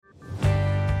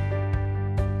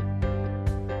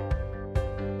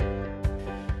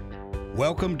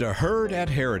Welcome to Heard at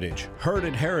Heritage. Heard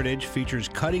at Heritage features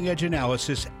cutting-edge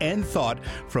analysis and thought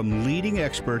from leading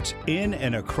experts in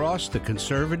and across the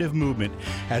conservative movement,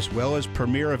 as well as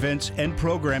premier events and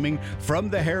programming from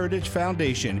the Heritage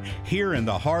Foundation here in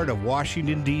the heart of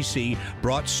Washington, D.C.,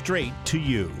 brought straight to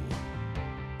you.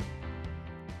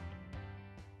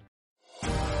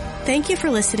 Thank you for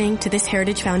listening to this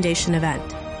Heritage Foundation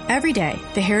event. Every day,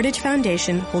 the Heritage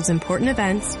Foundation holds important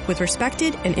events with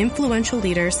respected and influential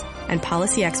leaders and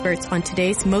policy experts on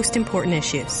today's most important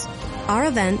issues. Our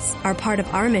events are part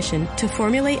of our mission to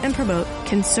formulate and promote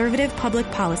conservative public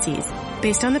policies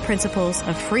based on the principles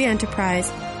of free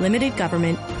enterprise, limited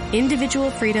government, individual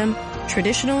freedom,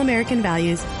 traditional American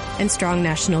values, and strong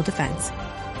national defense.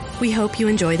 We hope you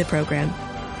enjoy the program.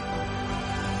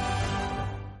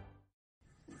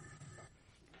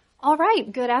 All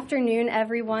right. Good afternoon,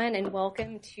 everyone, and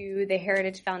welcome to the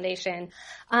Heritage Foundation.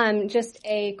 Just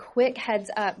a quick heads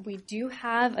up. We do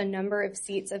have a number of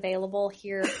seats available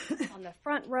here on the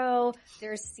front row.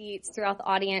 There's seats throughout the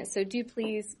audience, so do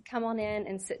please come on in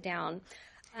and sit down.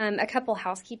 A couple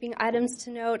housekeeping items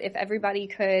to note. If everybody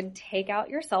could take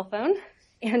out your cell phone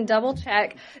and double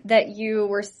check that you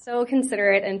were so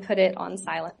considerate and put it on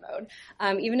silent mode.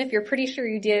 Even if you're pretty sure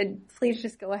you did, please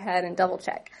just go ahead and double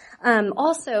check.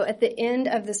 Also, at the end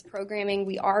of this programming,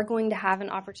 we are going to have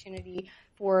an opportunity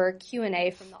for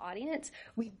Q&A from the audience.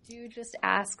 We do just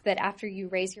ask that after you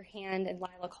raise your hand and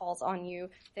Lila calls on you,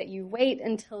 that you wait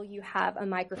until you have a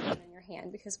microphone in your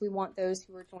hand, because we want those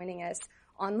who are joining us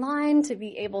online to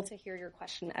be able to hear your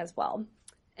question as well.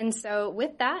 And so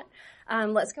with that,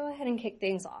 let's go ahead and kick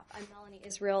things off. I'm Melanie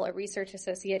Israel, a research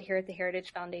associate here at the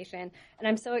Heritage Foundation, and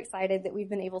I'm so excited that we've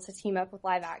been able to team up with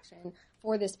Live Action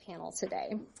for this panel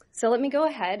today. So let me go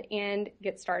ahead and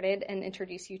get started and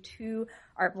introduce you to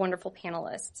our wonderful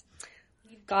panelists.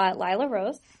 We've got Lila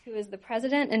Rose, who is the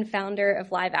president and founder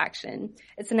of Live Action.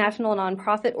 It's a national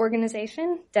nonprofit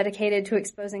organization dedicated to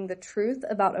exposing the truth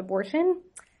about abortion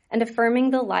and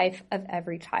affirming the life of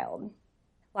every child.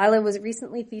 Lila was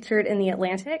recently featured in The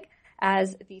Atlantic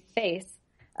as the face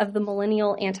of the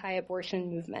millennial anti-abortion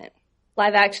movement.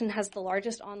 Live Action has the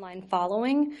largest online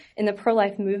following in the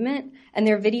pro-life movement, and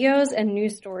their videos and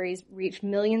news stories reach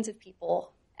millions of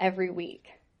people every week.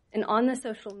 And on the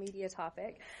social media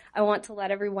topic, I want to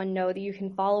let everyone know that you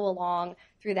can follow along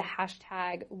through the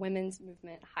hashtag Women's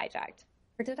Movement Hijacked.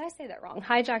 Or did I say that wrong?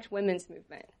 Hijacked Women's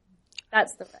Movement.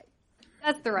 That's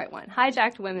the right one.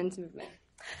 Hijacked Women's Movement.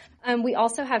 We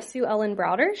also have Sue Ellen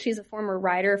Browder. She's a former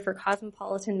writer for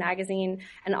Cosmopolitan magazine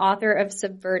and author of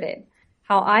Subverted: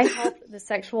 How I Helped the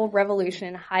Sexual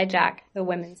Revolution Hijack the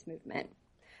Women's Movement.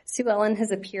 Sue Ellen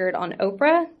has appeared on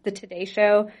Oprah, The Today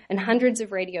Show, and hundreds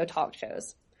of radio talk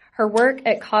shows. Her work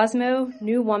at Cosmo,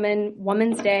 New Woman,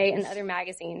 Woman's Day, and other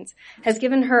magazines has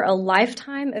given her a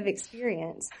lifetime of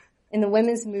experience in the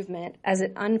women's movement as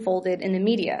it unfolded in the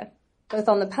media, both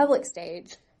on the public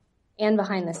stage and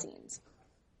behind the scenes.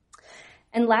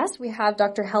 And last, we have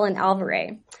Dr. Helen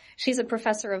Alvarez. She's a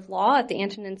professor of law at the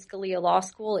Antonin Scalia Law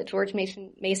School at George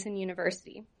Mason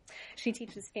University. She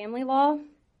teaches family law,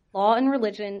 law and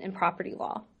religion, and property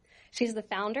law. She's the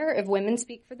founder of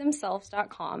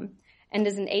WomenSpeakForThemselves.com and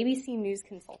is an ABC News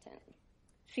consultant.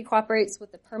 She cooperates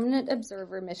with the Permanent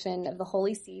Observer Mission of the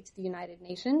Holy See to the United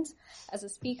Nations as a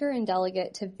speaker and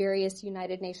delegate to various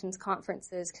United Nations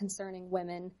conferences concerning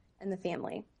women and the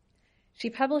family. She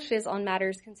publishes on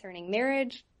matters concerning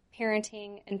marriage,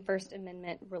 parenting, and First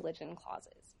Amendment religion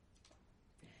clauses.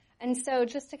 And so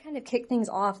just to kind of kick things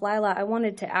off, Lila, I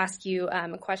wanted to ask you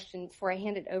a question before I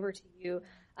hand it over to you.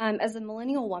 As a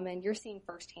millennial woman, you're seeing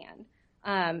firsthand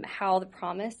how the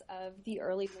promise of the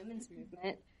early women's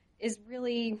movement is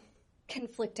really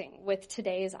conflicting with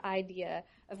today's idea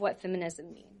of what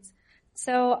feminism means.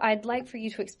 So I'd like for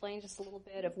you to explain just a little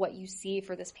bit of what you see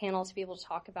for this panel to be able to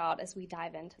talk about as we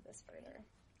dive into this further.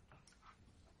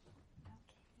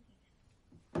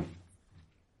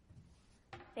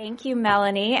 Thank you,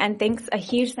 Melanie, and a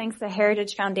huge thanks to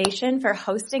Heritage Foundation for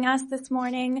hosting us this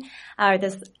morning,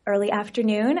 this early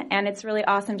afternoon. And it's really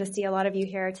awesome to see a lot of you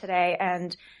here today,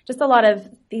 and just a lot of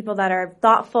people that are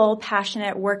thoughtful,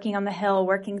 passionate, working on the Hill,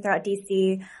 working throughout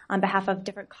DC on behalf of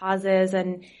different causes.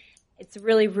 And it's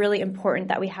really, really important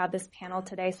that we have this panel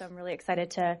today, so I'm really excited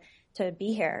to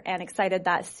be here, and excited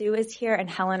that Sue is here and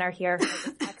Helen are here as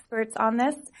experts on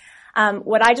this.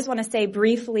 What I just want to say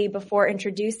briefly before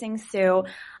introducing Sue,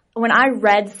 when I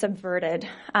read Subverted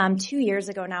 2 years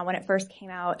ago now when it first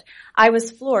came out, I was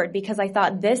floored because I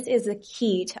thought this is a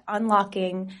key to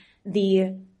unlocking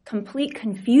the complete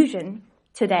confusion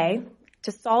today,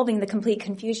 to solving the complete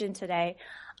confusion today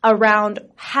around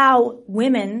how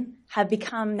women have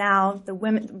become now, the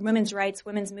women's rights,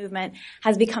 women's movement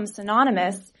has become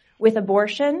synonymous with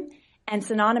abortion and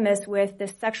synonymous with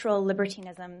this sexual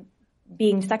libertinism,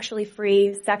 being sexually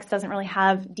free. Sex doesn't really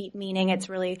have deep meaning. It's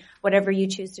really whatever you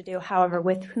choose to do, however,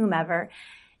 with whomever.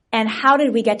 And how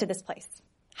did we get to this place?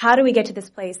 How do we get to this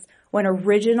place when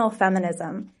original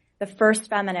feminism, the first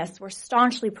feminists, were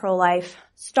staunchly pro-life,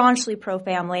 staunchly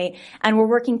pro-family, and were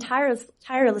working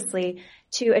tirelessly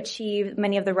to achieve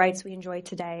many of the rights we enjoy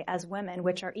today as women,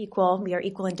 which are equal. We are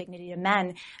equal in dignity to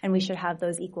men, and we should have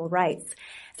those equal rights.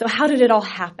 So how did it all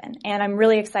happen? And I'm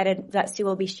really excited that Sue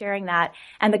will be sharing that.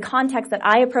 And the context that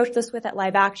I approach this with at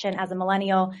Live Action as a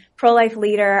millennial pro-life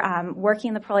leader, working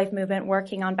in the pro-life movement,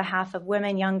 working on behalf of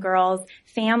women, young girls,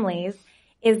 families,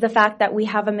 is the fact that we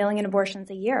have 1 million abortions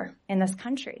a year in this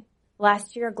country.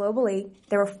 Last year, globally,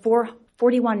 there were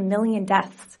 41 million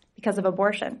deaths because of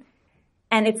abortion.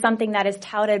 And it's something that is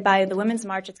touted by the Women's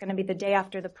March. It's going to be the day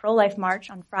after the pro-life march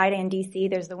on Friday in D.C.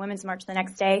 There's the Women's March the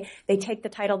next day. They take the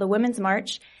title the Women's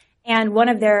March. And one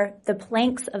of the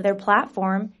planks of their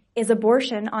platform is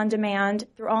abortion on demand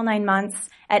through all 9 months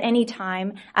at any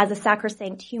time as a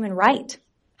sacrosanct human right.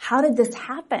 How did this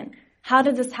happen? How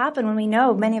did this happen when we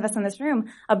know, many of us in this room,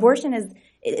 abortion is,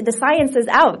 the science is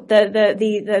out.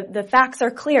 The facts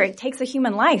are clear. It takes a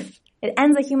human life. It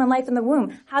ends a human life in the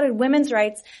womb. How did women's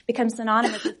rights become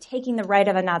synonymous with taking the right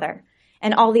of another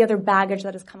and all the other baggage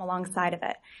that has come alongside of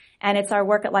it? And it's our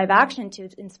work at Live Action to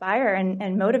inspire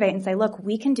and motivate and say, look,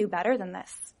 we can do better than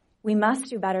this. We must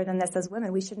do better than this as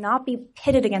women. We should not be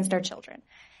pitted against our children.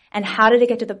 And how did it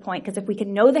get to the point? Because if we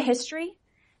can know the history,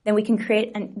 then we can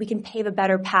create and we can pave a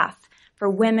better path for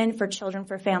women, for children,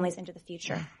 for families into the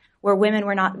future, where women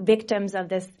were not victims of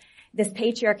this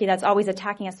patriarchy that's always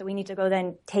attacking us, so we need to go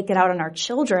then take it out on our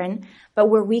children, but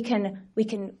where we can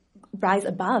rise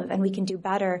above and we can do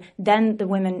better than the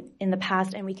women in the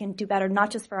past, and we can do better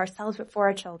not just for ourselves, but for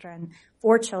our children,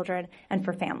 and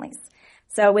for families.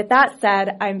 So with that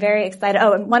said, I'm very excited.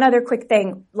 Oh, and one other quick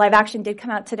thing. Live Action did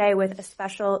come out today with a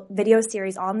special video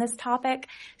series on this topic.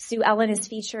 Sue Ellen is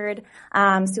featured.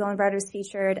 Sue Ellen Browder is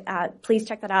featured. Please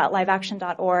check that out at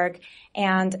liveaction.org.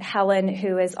 And Helen,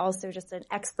 who is also just an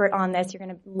expert on this, you're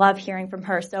going to love hearing from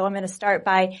her. So I'm going to start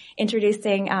by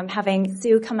introducing, having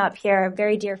Sue come up here, a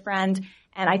very dear friend,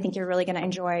 and I think you're really going to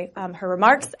enjoy her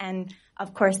remarks and,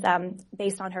 of course,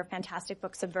 based on her fantastic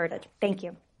book, Subverted. Thank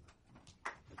you.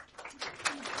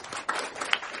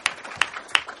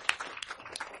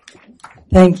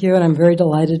 Thank you, and I'm very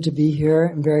delighted to be here.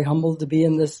 I'm very humbled to be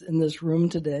in this room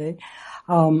today.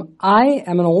 I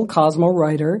am an old Cosmo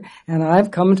writer, and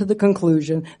I've come to the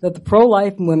conclusion that the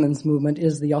pro-life women's movement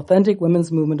is the authentic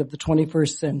women's movement of the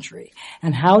 21st century.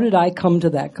 And how did I come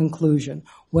to that conclusion?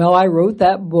 Well, I wrote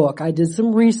that book. I did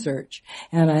some research,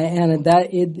 and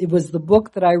it was the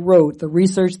book that I wrote, the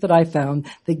research that I found,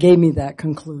 that gave me that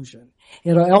conclusion.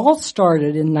 It all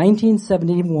started in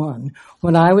 1971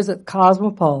 when I was at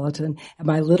Cosmopolitan at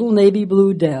my little navy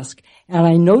blue desk, and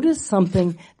I noticed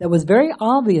something that was very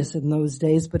obvious in those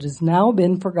days but has now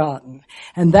been forgotten.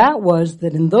 And that was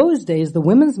that in those days, the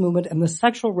women's movement and the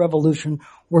sexual revolution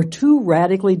were two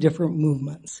radically different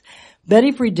movements.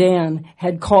 Betty Friedan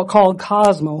had called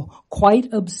Cosmo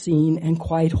quite obscene and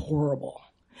quite horrible.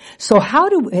 So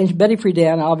and Betty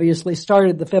Friedan obviously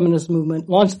started the feminist movement,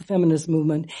 launched the feminist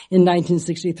movement in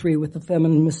 1963 with the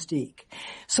Feminine Mystique.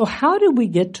 So how did we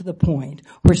get to the point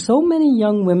where so many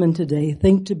young women today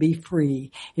think to be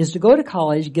free is to go to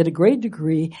college, get a great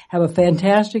degree, have a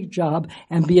fantastic job,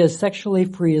 and be as sexually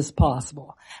free as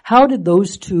possible? How did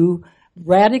those two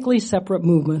radically separate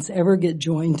movements ever get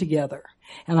joined together?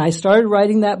 And I started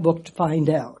writing that book to find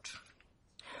out.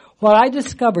 What I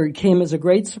discovered came as a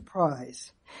great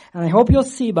surprise. And I hope you'll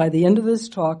see by the end of this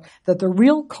talk that the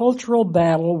real cultural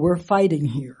battle we're fighting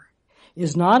here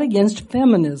is not against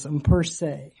feminism per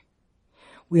se.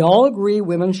 We all agree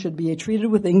women should be treated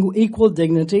with equal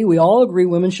dignity. We all agree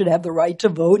women should have the right to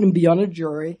vote and be on a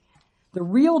jury. The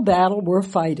real battle we're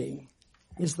fighting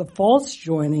is the false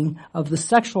joining of the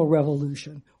sexual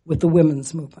revolution with the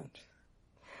women's movement.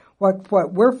 What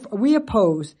we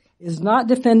oppose is not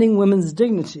defending women's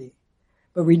dignity,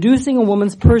 but reducing a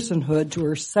woman's personhood to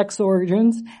her sex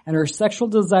organs and her sexual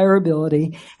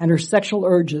desirability and her sexual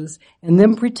urges, and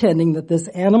then pretending that this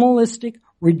animalistic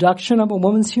reduction of a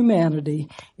woman's humanity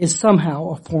is somehow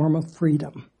a form of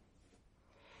freedom.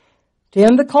 To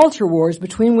end the culture wars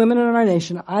between women in our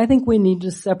nation, I think we need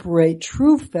to separate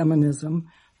true feminism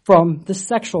from the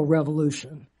sexual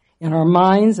revolution in our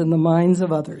minds and the minds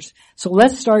of others. So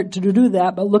let's start to do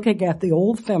that by looking at the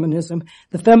old feminism,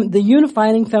 the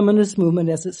unifying feminist movement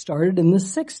as it started in the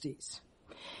 60s.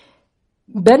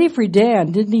 Betty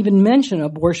Friedan didn't even mention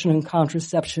abortion and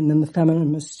contraception in The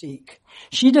Feminine Mystique.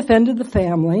 She defended the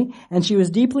family, and she was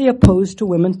deeply opposed to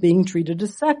women being treated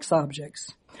as sex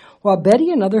objects. While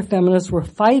Betty and other feminists were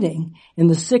fighting in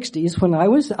the 60s, when I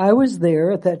was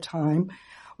there at that time,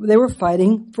 they were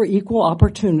fighting for equal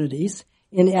opportunities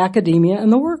in academia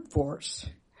and the workforce.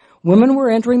 Women were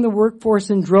entering the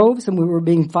workforce in droves, and we were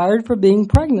being fired for being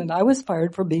pregnant. I was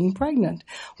fired for being pregnant.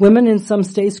 Women in some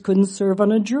states couldn't serve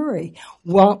on a jury.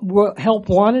 Help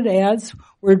wanted ads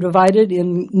were divided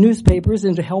in newspapers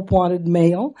into help wanted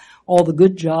male, all the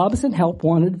good jobs, and help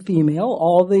wanted female,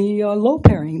 all the low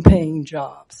paying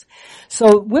jobs.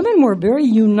 So women were very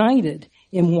united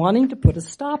in wanting to put a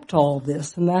stop to all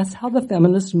this, and that's how the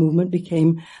feminist movement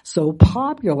became so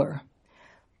popular.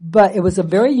 But it was a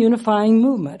very unifying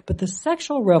movement. But the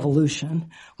sexual revolution,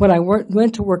 when I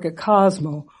went to work at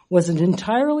Cosmo, was an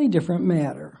entirely different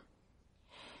matter.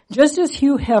 Just as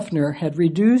Hugh Hefner had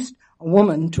reduced a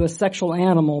woman to a sexual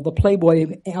animal, the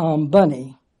Playboy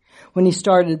bunny, when he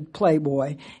started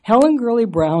Playboy, Helen Gurley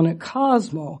Brown at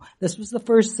Cosmo, this was the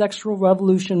first sexual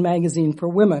revolution magazine for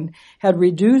women, had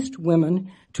reduced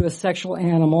women to a sexual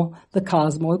animal, the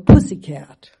Cosmo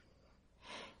Pussycat.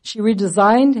 She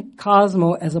redesigned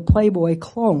Cosmo as a Playboy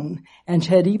clone and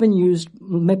had even used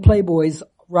Playboy's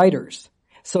writers.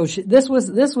 So this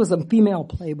was a female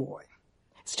Playboy.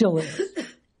 Still is.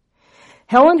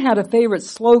 Helen had a favorite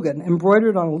slogan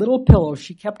embroidered on a little pillow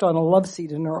she kept on a love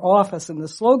seat in her office, and the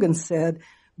slogan said,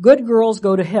 "Good girls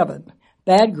go to heaven,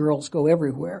 bad girls go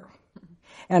everywhere."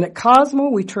 And at Cosmo,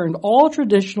 we turned all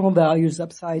traditional values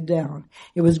upside down.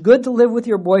 It was good to live with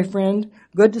your boyfriend,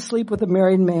 good to sleep with a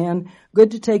married man,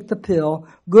 good to take the pill,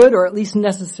 good or at least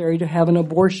necessary to have an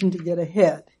abortion to get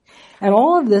ahead. And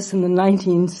all of this in the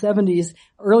 1970s,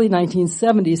 early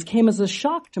 1970s, came as a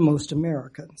shock to most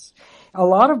Americans. A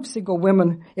lot of single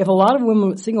women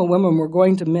were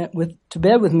going to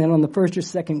bed with men on the first or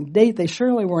second date, they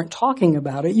surely weren't talking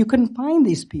about it. You couldn't find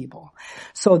these people.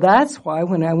 So that's why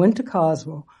when I went to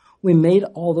Cosmo, we made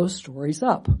all those stories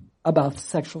up about the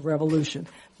sexual revolution.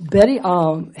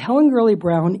 Helen Gurley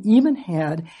Brown even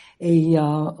had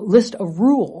a list of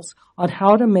rules on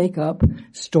how to make up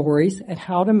stories and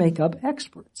how to make up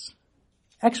experts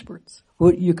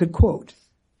who you could quote.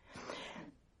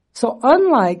 So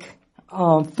unlike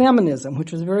feminism,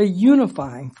 which was very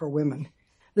unifying for women,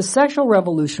 the sexual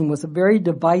revolution was a very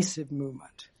divisive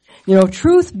movement. You know,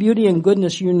 truth, beauty, and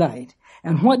goodness unite.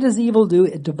 And what does evil do?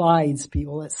 It divides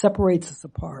people. It separates us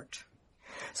apart.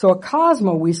 So at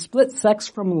Cosmo, we split sex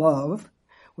from love.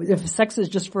 If sex is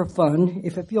just for fun,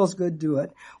 if it feels good, do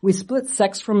it. We split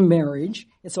sex from marriage.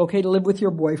 It's okay to live with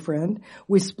your boyfriend.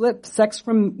 We split sex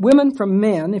from women from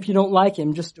men. If you don't like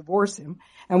him, just divorce him.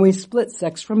 And we split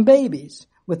sex from babies.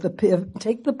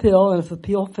 Take the pill, and if the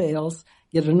pill fails,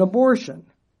 get an abortion.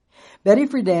 Betty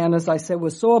Friedan, as I said,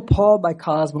 was so appalled by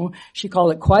Cosmo, she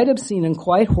called it quite obscene and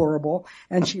quite horrible,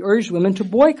 and she urged women to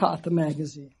boycott the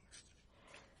magazine.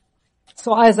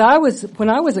 So when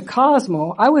I was at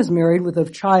Cosmo, I was married with a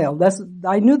child.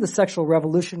 I knew the sexual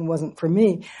revolution wasn't for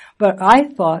me, but I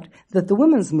thought that the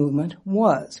women's movement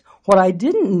was. What I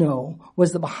didn't know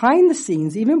was that behind the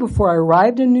scenes, even before I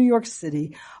arrived in New York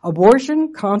City,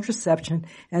 abortion, contraception,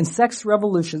 and sex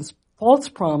revolution's false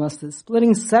promise that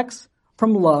splitting sex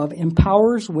from love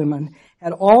empowers women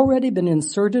had already been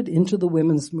inserted into the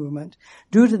women's movement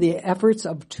due to the efforts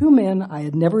of two men I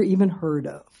had never even heard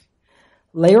of.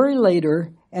 Larry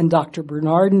Lader and Dr.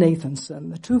 Bernard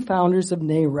Nathanson, the two founders of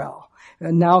NARAL,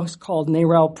 and now it's called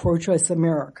NARAL Pro-Choice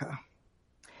America.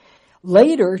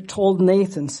 Lader told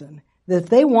Nathanson that if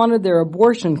they wanted their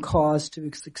abortion cause to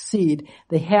succeed,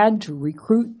 they had to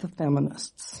recruit the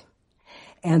feminists.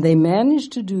 And they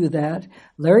managed to do that.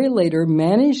 Larry Lader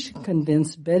managed to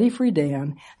convince Betty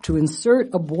Friedan to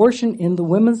insert abortion in the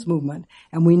women's movement,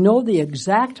 and we know the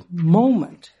exact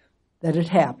moment that it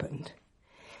happened.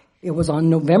 It was on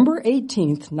November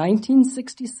 18th,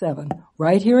 1967,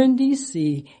 right here in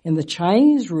D.C., in the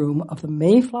Chinese room of the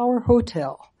Mayflower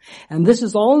Hotel. And this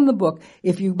is all in the book.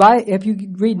 If you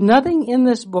read nothing in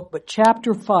this book but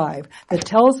chapter 5 that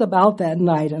tells about that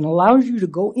night and allows you to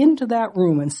go into that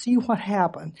room and see what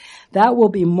happened, that will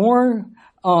be more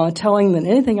telling than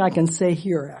anything I can say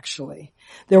here, actually.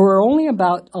 There were only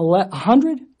about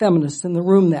 100 feminists in the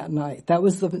room that night. That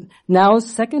was the NOW's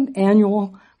second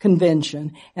annual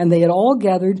convention, and they had all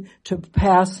gathered to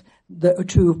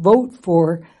vote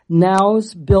for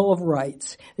Now's Bill of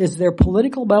Rights. It's their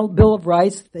political Bill of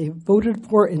Rights they voted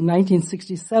for in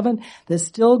 1967 that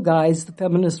still guides the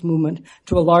feminist movement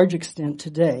to a large extent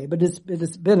today, but it's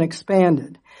been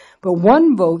expanded. But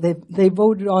one vote, they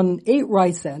voted on 8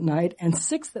 rights that night, and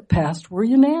 6 that passed were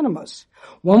unanimous.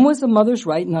 One was the mother's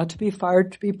right not to be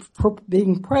fired for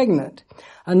being pregnant.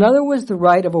 Another was the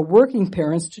right of a working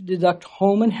parents to deduct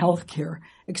home and health care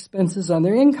expenses on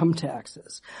their income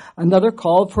taxes. Another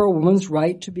called for a woman's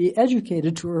right to be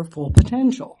educated to her full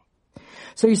potential.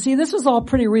 So you see, this was all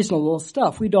pretty reasonable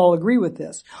stuff. We'd all agree with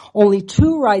this. Only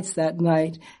 2 rights that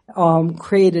night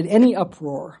created any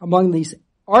uproar among these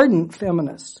ardent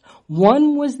feminists.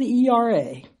 One was the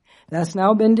ERA. That's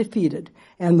now been defeated.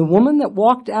 And the woman that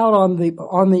walked out on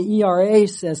the ERA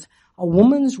says, a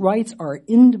woman's rights are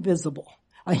indivisible.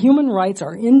 Human rights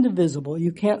are indivisible.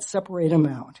 You can't separate them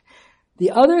out.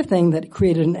 The other thing that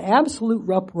created an absolute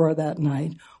uproar that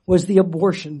night was the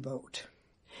abortion vote.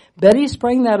 Betty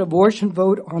sprang that abortion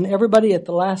vote on everybody at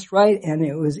the last right, and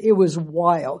it was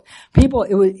wild.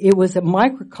 It was a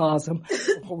microcosm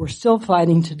of what we're still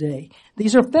fighting today.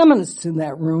 These are feminists in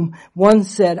that room. One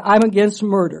said, I'm against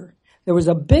murder. There was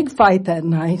a big fight that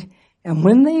night, and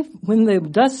when the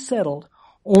dust settled,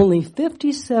 only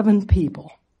 57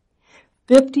 people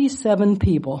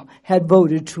had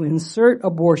voted to insert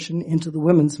abortion into the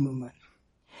women's movement.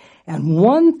 And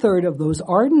 1/3 of those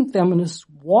ardent feminists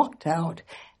walked out.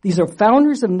 These are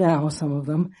founders of NOW, some of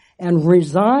them, and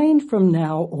resigned from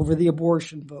NOW over the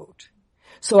abortion vote.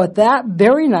 So at that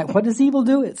very night, what does evil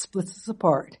do? It splits us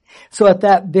apart. So at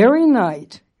that very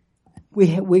night,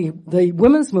 the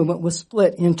women's movement was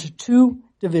split into 2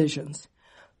 divisions.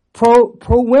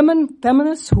 Pro-women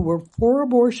feminists who were for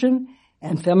abortion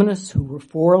and feminists who were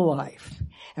for life.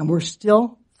 And we're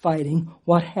still fighting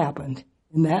what happened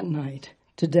in that night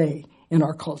today in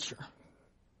our culture.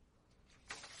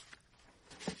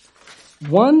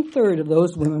 1/3 of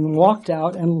those women walked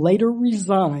out and later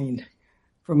resigned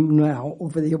from NOW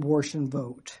over the abortion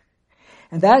vote.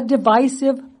 And that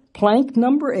divisive plank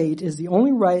number 8 is the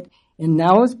only right in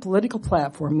NOW's political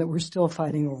platform that we're still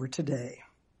fighting over today.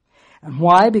 And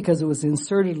why? Because it was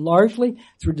inserted largely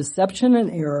through deception and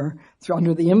error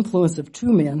under the influence of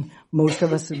 2 men most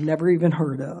of us have never even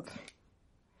heard of.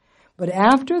 But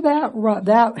after that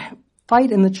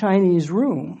fight in the Chinese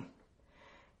room,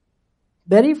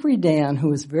 Betty Friedan, who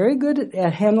was very good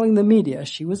at handling the media,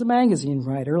 she was a magazine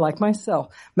writer like myself.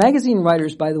 Magazine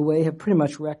writers, by the way, have pretty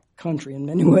much wrecked the country in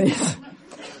many ways.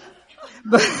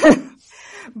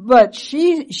 But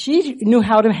she knew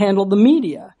how to handle the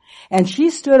media. And she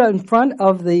stood in front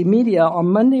of the media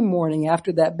on Monday morning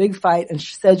after that big fight and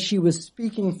she said she was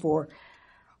speaking for,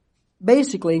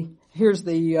 basically, here's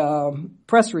the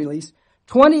press release,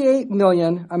 28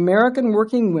 million American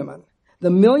working women, the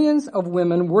millions of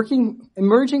women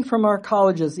emerging from our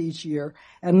colleges each year,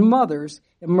 and mothers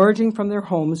emerging from their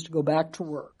homes to go back to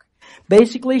work.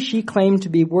 Basically, she claimed to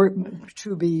be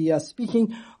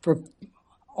speaking for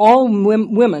all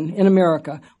women in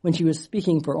America when she was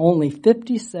speaking for only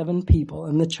 57 people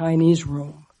in the Chinese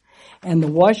room. And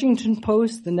the Washington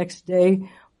Post the next day,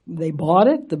 they bought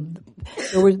it.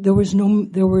 There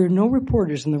were no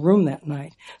reporters in the room that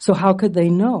night. So how could they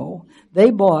know?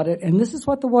 They bought it, and this is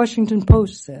what the Washington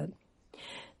Post said.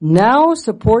 NOW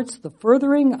supports the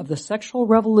furthering of the sexual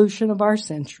revolution of our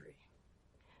century.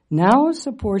 NOW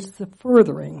supports the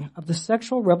furthering of the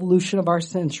sexual revolution of our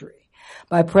century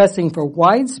by pressing for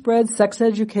widespread sex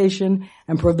education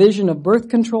and provision of birth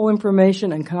control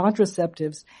information and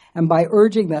contraceptives, and by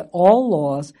urging that all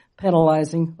laws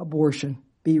penalizing abortion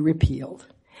be repealed.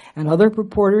 And other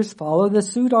reporters followed the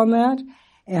suit on that.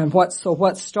 And what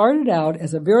started out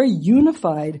as a very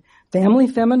unified family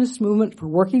feminist movement for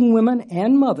working women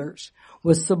and mothers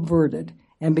was subverted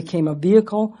and became a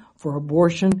vehicle for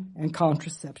abortion and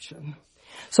contraception.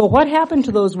 So what happened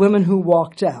to those women who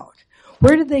walked out?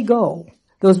 Where did they go?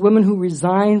 Those women who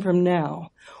resigned from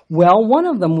NOW. Well, one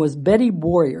of them was Betty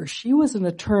Boyer. She was an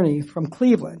attorney from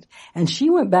Cleveland, and she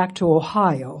went back to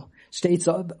Ohio.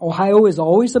 Ohio is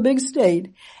always a big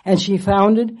state, and she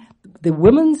founded the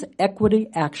Women's Equity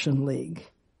Action League,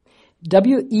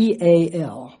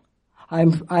 WEAL.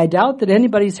 I doubt that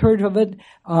anybody's heard of it.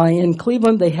 In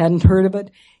Cleveland, they hadn't heard of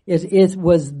it. It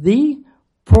was the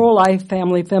pro-life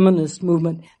family feminist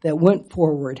movement that went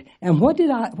forward. And what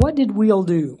did WEAL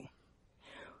do?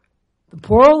 The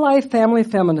pro-life family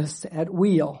feminists at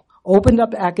WEAL opened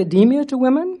up academia to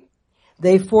women.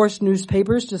 They forced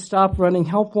newspapers to stop running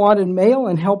help-wanted male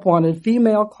and help-wanted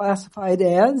female classified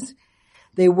ads.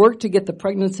 They worked to get the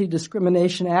Pregnancy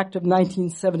Discrimination Act of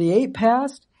 1978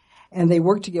 passed, and they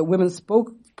worked to get women's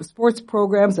sports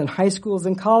programs in high schools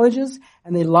and colleges,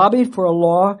 and they lobbied for a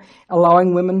law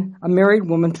allowing a married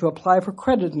woman to apply for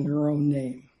credit in her own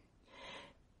name.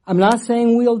 I'm not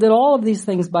saying Wheel did all of these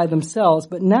things by themselves,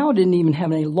 but now didn't even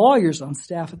have any lawyers on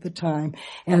staff at the time.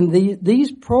 And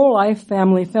these pro-life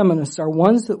family feminists are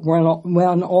ones that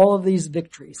won all of these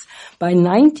victories. By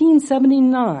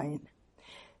 1979,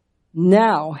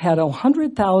 NOW had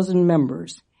 100,000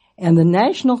 members, and the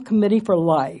National Committee for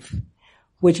Life,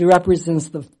 which represents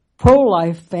the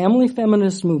pro-life family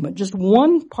feminist movement, just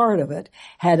one part of it,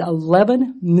 had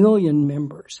 11 million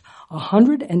members,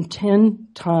 110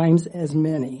 times as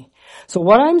many. So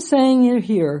what I'm saying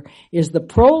here is the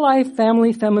pro-life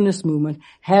family feminist movement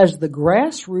has the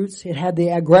grassroots. It had the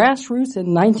grassroots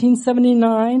in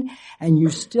 1979, and you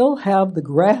still have the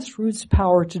grassroots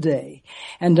power today.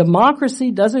 And democracy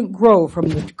doesn't come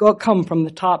from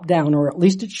the top down, or at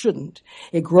least it shouldn't.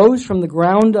 It grows from the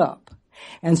ground up.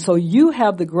 And so you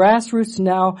have the grassroots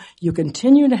now, you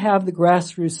continue to have the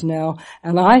grassroots now,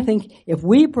 and I think if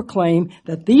we proclaim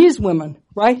that these women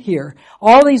right here,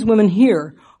 all these women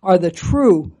here, are the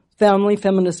true family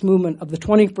feminist movement of the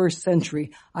 21st century,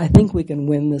 I think we can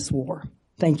win this war.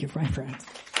 Thank you, my friends.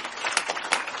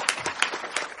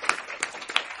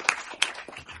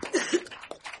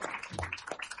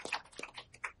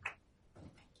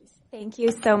 Thank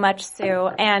you so much, Sue.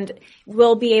 And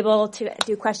we'll be able to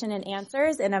do question and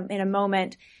answers in a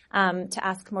moment to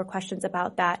ask more questions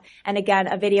about that. And again,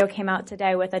 a video came out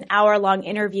today with an hour-long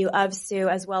interview of Sue,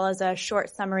 as well as a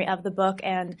short summary of the book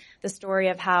and the story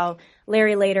of how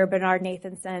Larry Lader, Bernard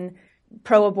Nathanson,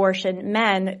 pro-abortion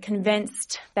men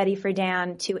convinced Betty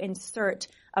Friedan to insert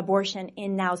abortion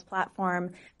in NOW's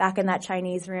platform back in that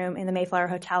Chinese room in the Mayflower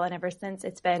Hotel, and ever since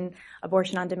it's been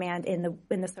abortion on demand in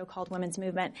the so-called women's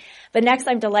movement. But next,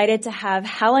 I'm delighted to have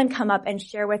Helen come up and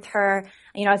share with her,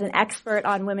 as an expert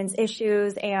on women's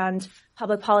issues and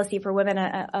public policy for women,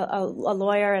 a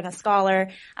lawyer and a scholar,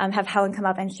 have Helen come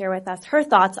up and share with us her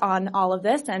thoughts on all of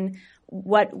this and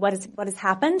what has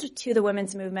happened to the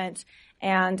women's movement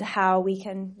and how we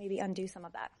can maybe undo some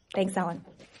of that. Thanks, Helen.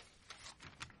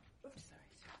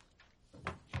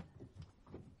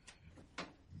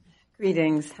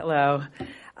 Greetings. Hello.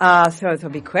 So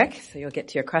it'll be quick, so you'll get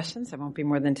to your questions. It won't be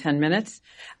more than 10 minutes.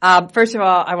 First of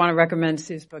all, I want to recommend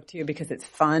Sue's book to you because it's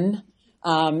fun.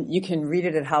 You can read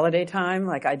it at holiday time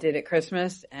like I did at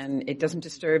Christmas, and it doesn't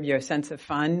disturb your sense of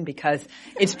fun because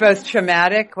it's both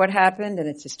traumatic, what happened, and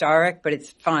it's historic, but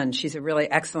it's fun. She's a really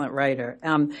excellent writer.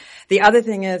 The other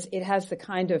thing is it has the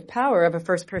kind of power of a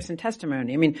first-person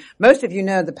testimony. I mean, most of you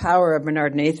know the power of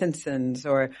Bernard Nathanson's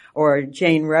or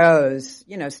Jane Roe's,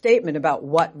 statement about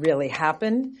what really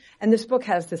happened, and this book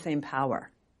has the same power.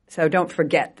 So don't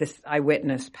forget this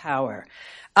eyewitness power.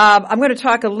 I'm going to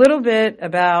talk a little bit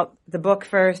about the book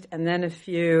first and then a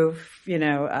few,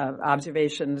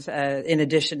 observations, in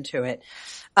addition to it.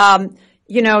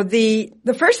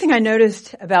 The first thing I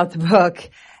noticed about the book,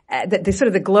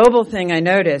 the global thing I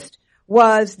noticed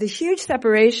was the huge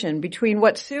separation between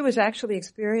what Sue was actually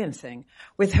experiencing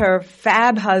with her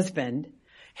fab husband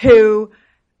who,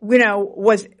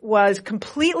 was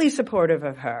completely supportive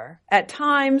of her, at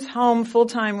times home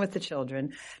full-time with the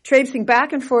children, traipsing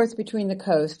back and forth between the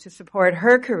coasts to support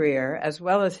her career as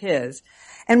well as his,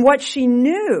 and what she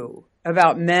knew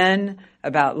about men,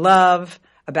 about love,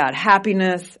 about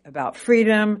happiness, about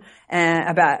freedom, and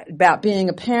about being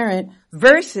a parent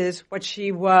versus what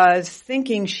she was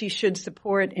thinking she should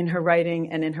support in her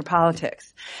writing and in her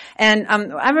politics. And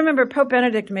I remember Pope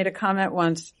Benedict made a comment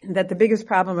once that the biggest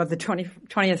problem of the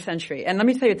 20th century, and let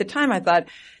me tell you, at the time I thought,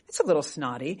 it's a little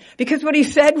snotty, because what he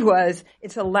said was,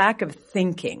 it's a lack of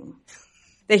thinking.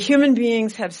 That human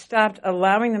beings have stopped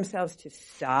allowing themselves to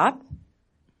stop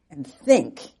and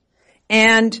think.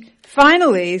 And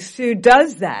finally, Sue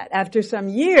does that after some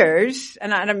years,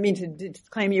 and I don't mean to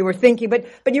claim you were thinking, but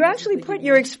you actually put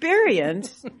your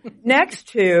experience next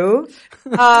to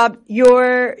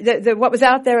what was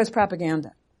out there as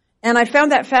propaganda. And I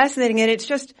found that fascinating, and it's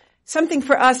just something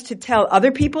for us to tell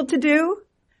other people to do.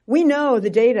 We know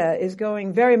the data is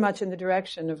going very much in the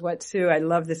direction of what Sue, I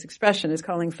love this expression, is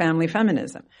calling family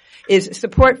feminism. Is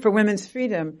support for women's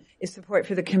freedom is support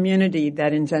for the community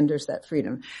that engenders that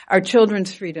freedom. Our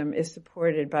children's freedom is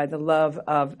supported by the love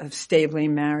of stably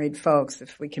married folks,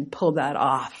 if we can pull that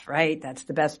off, right? That's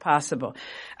the best possible.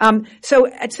 So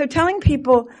telling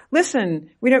people, listen,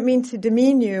 we don't mean to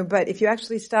demean you, but if you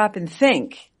actually stop and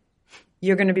think,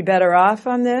 you're going to be better off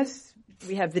on this.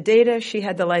 We have the data. She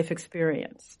had the life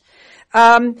experience.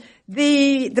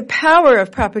 The power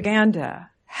of propaganda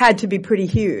had to be pretty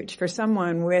huge for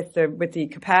someone with the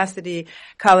capacity,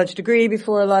 college degree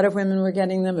before a lot of women were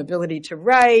getting them, ability to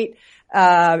write,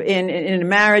 in a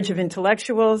marriage of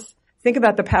intellectuals. Think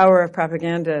about the power of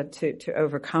propaganda to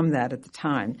overcome that at the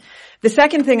time. The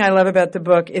second thing I love about the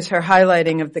book is her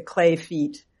highlighting of the clay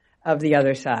feet of the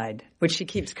other side, which she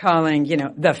keeps calling,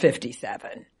 the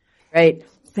 57, right?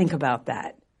 Think about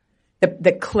that.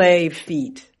 The clay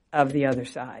feet of the other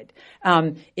side.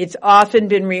 It's often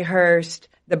been rehearsed,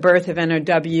 the birth of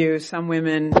NOW, some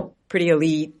women, pretty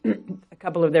elite, a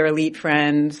couple of their elite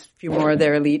friends, a few more of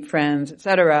their elite friends,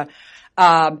 etc.,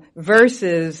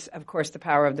 versus, of course, the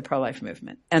power of the pro-life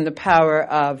movement and the power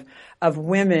of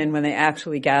women when they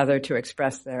actually gather to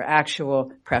express their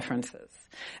actual preferences.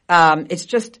 It's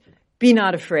just, be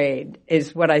not afraid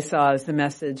is what I saw as the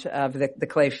message of the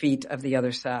clay feet of the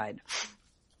other side.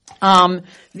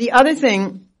 The other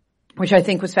thing, which I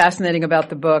think was fascinating about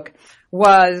the book,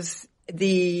 was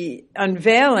the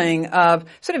unveiling of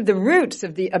sort of the roots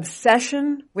of the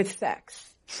obsession with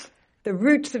sex. The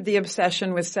roots of the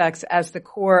obsession with sex as the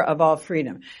core of all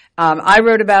freedom. I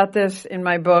wrote about this in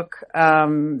my book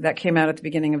that came out at the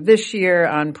beginning of this year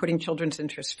on putting children's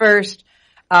interests first.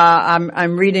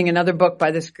 I'm reading another book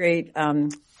by this great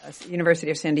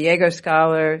University of San Diego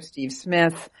scholar, Steve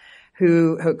Smith,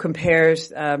 who compares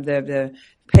the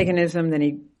paganism. Then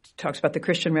he talks about the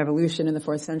Christian Revolution in the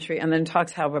 4th century, and then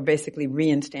talks how we're basically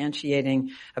reinstantiating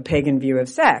a pagan view of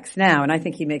sex now. And I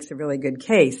think he makes a really good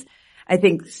case. I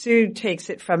think Sue takes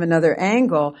it from another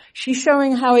angle. She's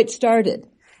showing how it started.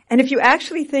 And if you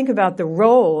actually think about the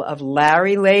role of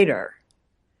Larry Lader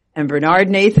and Bernard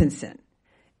Nathanson,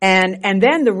 and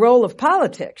then the role of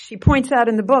politics, she points out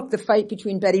in the book the fight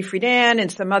between Betty Friedan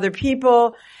and some other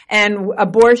people, and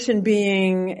abortion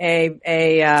being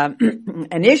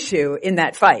an issue in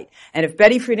that fight. And if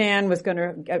Betty Friedan was going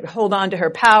to hold on to her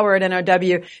power at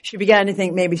NOW, she began to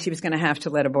think maybe she was going to have to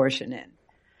let abortion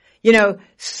in.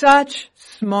 Such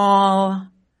small,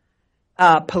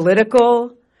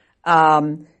 political,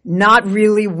 not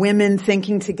really women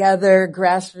thinking together,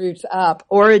 grassroots up,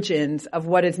 origins of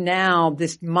what is now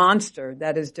this monster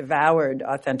that has devoured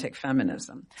authentic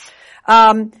feminism.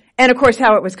 And of course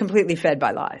how it was completely fed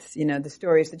by lies. The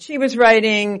stories that she was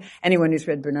writing, anyone who's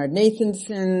read Bernard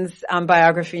Nathanson's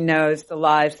biography knows the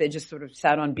lies they just sort of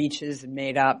sat on beaches and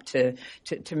made up to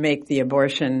make the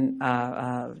abortion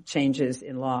changes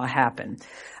in law happen.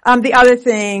 The other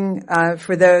thing,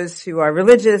 for those who are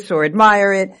religious or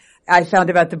admire it, I found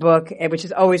about the book, which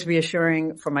is always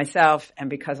reassuring for myself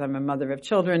and because I'm a mother of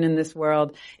children in this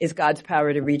world, is God's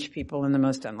power to reach people in the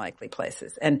most unlikely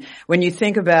places. And when you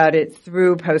think about it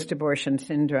through post-abortion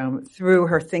syndrome, through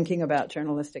her thinking about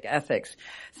journalistic ethics,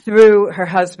 through her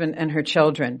husband and her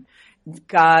children,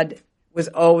 God was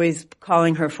always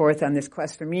calling her forth on this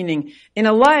quest for meaning in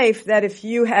a life that if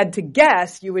you had to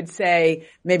guess, you would say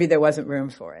maybe there wasn't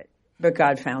room for it. But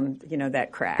God found,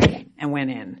 that crack and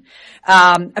went in.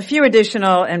 A few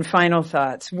additional and final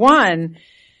thoughts. One,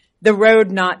 the road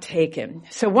not taken.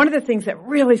 So one of the things that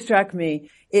really struck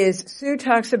me is Sue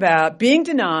talks about being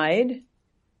denied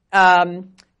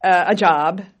a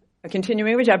job,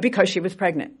 continuing a job because she was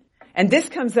pregnant. And this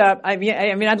comes up, I mean,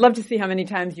 I'd love to see how many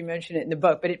times you mention it in the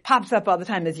book, but it pops up all the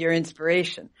time as your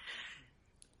inspiration.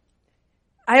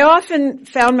 I often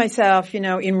found myself,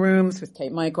 in rooms with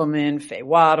Kate Michelman, Faye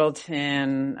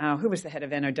Waddleton, who was the head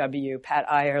of NOW,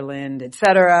 Pat Ireland,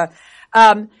 etc.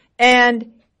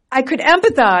 And I could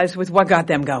empathize with what got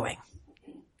them going.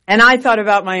 And I thought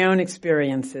about my own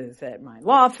experiences at my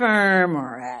law firm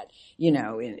or at,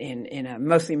 in a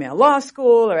mostly male law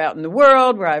school or out in the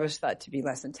world where I was thought to be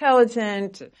less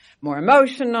intelligent, more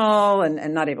emotional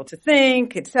and not able to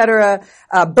think, etc.,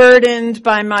 burdened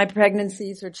by my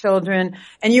pregnancies or children.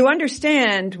 And you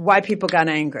understand why people got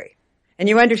angry. And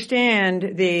you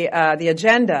understand the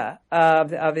agenda of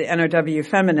the NOW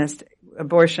feminist,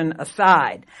 abortion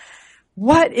aside.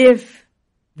 What if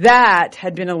that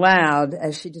had been allowed,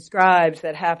 as she describes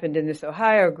that happened in this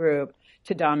Ohio group,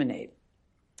 to dominate?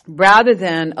 Rather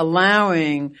than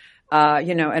allowing,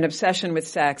 an obsession with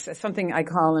sex, as something I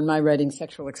call in my writing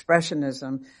sexual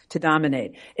expressionism, to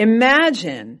dominate.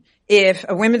 Imagine if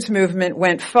a women's movement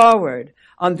went forward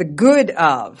on the good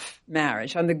of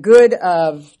marriage, on the good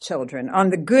of children, on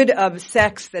the good of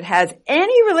sex that has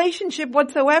any relationship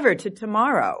whatsoever to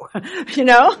tomorrow.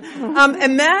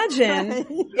 Imagine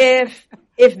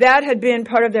if that had been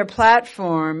part of their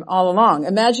platform all along.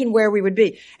 Imagine where we would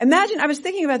be. I was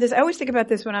thinking about this. I always think about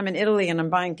this when I'm in Italy and I'm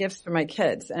buying gifts for my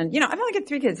kids. And, I've only got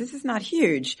 3 kids. This is not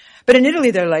huge. But in Italy,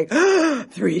 they're like,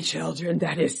 3 children.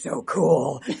 That is so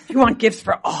cool. You want gifts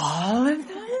for all of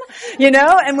them? you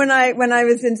know? And when I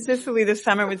was in Sicily this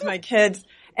summer with my kids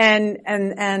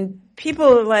and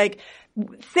people were like,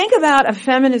 think about a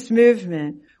feminist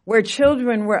movement where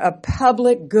children were a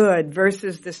public good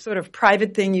versus this sort of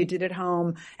private thing you did at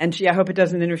home and gee, I hope it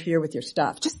doesn't interfere with your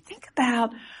stuff. Just think about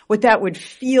what that would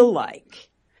feel like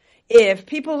if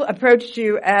people approached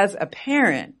you as a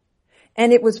parent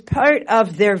and it was part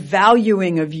of their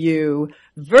valuing of you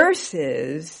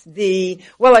versus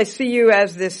well, I see you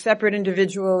as this separate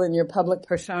individual in your public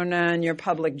persona and your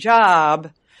public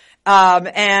job,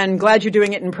 and glad you're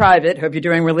doing it in private. Hope you're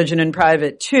doing religion in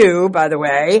private too, by the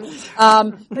way.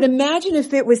 But imagine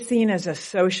if it was seen as a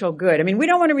social good. I mean, we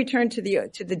don't want to return to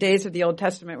the days of the Old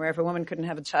Testament where if a woman couldn't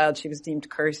have a child, she was deemed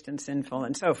cursed and sinful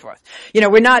and so forth. You know,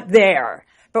 we're not there,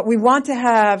 but we want to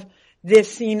have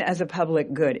this seen as a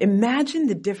public good. Imagine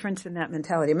the difference in that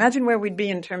mentality. Imagine where we'd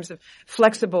be in terms of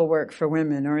flexible work for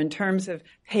women or in terms of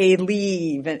paid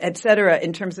leave, et cetera,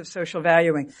 in terms of social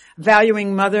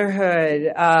valuing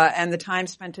motherhood, and the time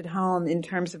spent at home in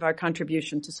terms of our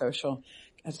contribution to social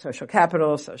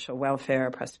capital, social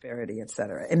welfare, prosperity, et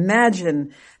cetera.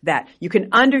 Imagine that. You can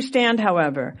understand,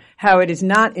 however, how it is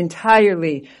not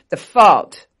entirely the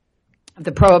fault of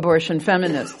the pro-abortion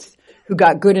feminists who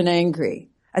got good and angry.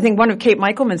 I think one of Kate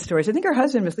Michelman's stories, I think her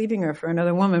husband was leaving her for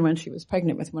another woman when she was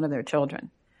pregnant with one of their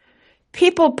children.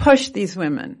 People pushed these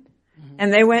women,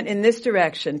 and they went in this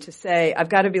direction to say, I've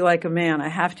got to be like a man. I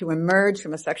have to emerge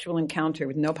from a sexual encounter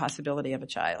with no possibility of a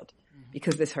child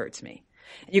because this hurts me.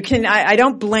 I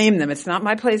don't blame them. It's not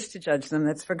my place to judge them.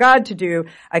 That's for God to do.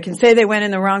 I can say they went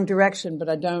in the wrong direction, but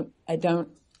I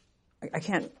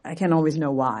can't always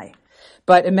know why.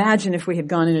 But imagine if we had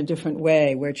gone in a different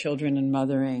way where children and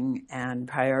mothering and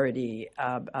priority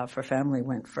for family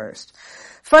went first.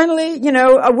 Finally,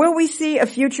 will we see a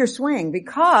future swing?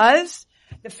 Because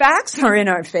the facts are in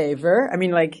our favor. I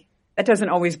mean, that doesn't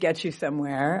always get you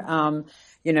somewhere.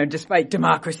 Despite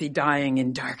democracy dying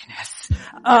in darkness.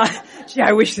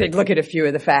 I wish they'd look at a few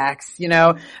of the facts,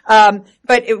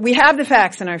 But we have the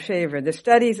facts in our favor. The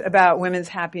studies about women's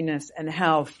happiness and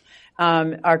health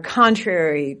are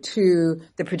contrary to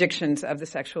the predictions of the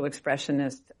sexual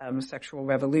expressionist sexual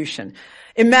revolution.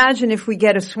 Imagine if we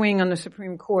get a swing on the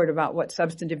Supreme Court about what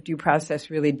substantive due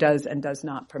process really does and does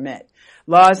not permit.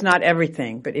 Law is not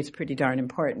everything, but it's pretty darn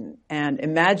important. And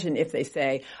imagine if they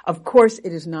say, of course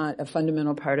it is not a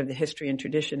fundamental part of the history and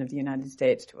tradition of the United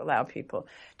States to allow people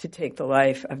to take the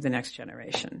life of the next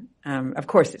generation. Of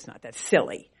course it's not. That's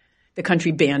silly. The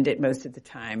country banned it most of the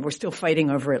time. We're still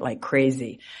fighting over it like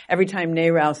crazy. Every time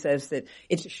NARAL says that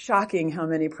it's shocking how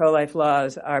many pro-life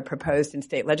laws are proposed in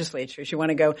state legislatures, you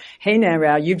want to go, hey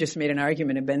NARAL, you've just made an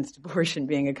argument against abortion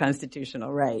being a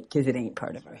constitutional right, because it ain't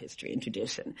part of our history and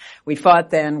tradition. We fought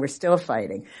then, we're still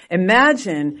fighting.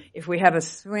 Imagine if we have a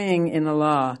swing in the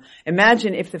law.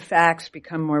 Imagine if the facts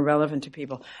become more relevant to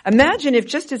people. Imagine if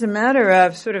just as a matter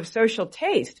of sort of social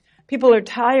taste, people are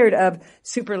tired of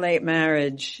super late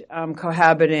marriage,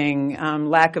 cohabiting,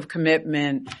 lack of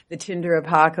commitment, the Tinder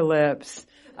apocalypse.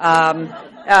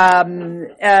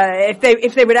 If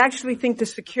they would actually think the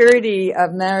security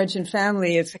of marriage and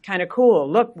family is kind of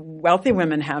cool. Look, wealthy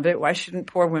women have it. Why shouldn't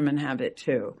poor women have it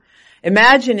too?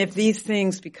 Imagine if these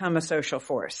things become a social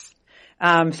force.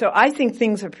 So I think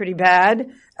things are pretty bad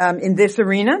in this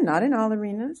arena, not in all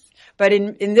arenas, but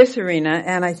in this arena.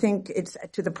 And I think it's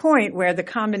to the point where the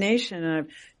combination of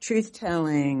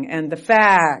truth-telling and the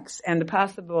facts and the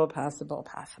possible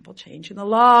change in the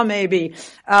law maybe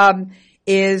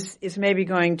is maybe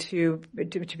going to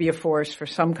be a force for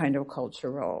some kind of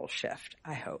cultural shift,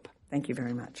 I hope. Thank you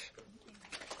very much.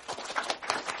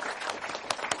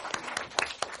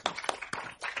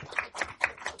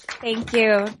 Thank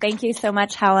you. Thank you so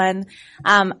much, Helen.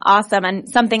 Awesome. And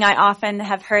something I often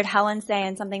have heard Helen say,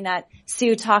 and something that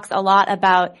Sue talks a lot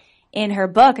about in her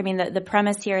book. I mean, the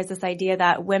premise here is this idea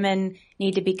that women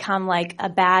need to become like a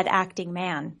bad acting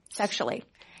man sexually.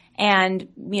 And,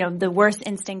 the worst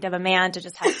instinct of a man to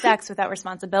just have sex without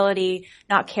responsibility,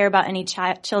 not care about any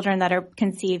children that are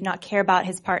conceived, not care about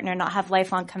his partner, not have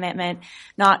lifelong commitment,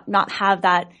 not have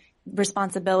that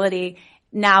responsibility.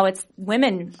 Now it's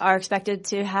women are expected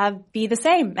to be the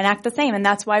same and act the same. And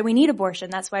that's why we need abortion.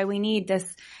 That's why we need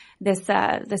this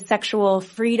sexual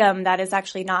freedom that is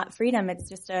actually not freedom. It's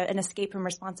just an escape from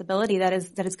responsibility that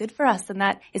is good for us and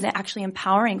that is actually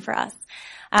empowering for us.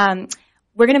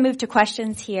 We're going to move to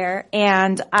questions here,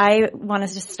 and I want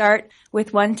to just start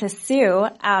with one to Sue.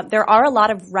 There are a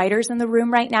lot of writers in the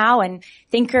room right now and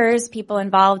thinkers, people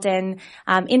involved in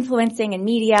influencing and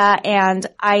media, and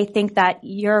I think that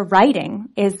your writing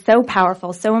is so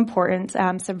powerful, so important.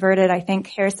 Subverted, I think.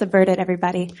 Here, Subverted,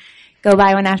 everybody. go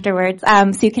buy one afterwards,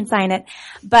 so you can sign it.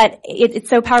 But it's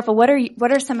so powerful. What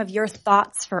are some of your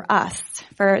thoughts for us,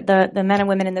 for the men and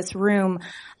women in this room,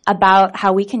 about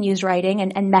how we can use writing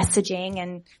and messaging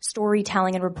and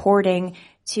storytelling and reporting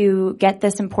to get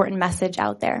this important message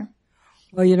out there?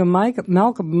 Well,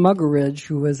 Malcolm Muggeridge,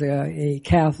 who was a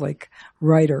Catholic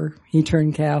writer, he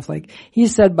turned Catholic, he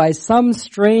said by some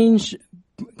strange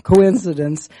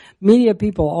coincidence, media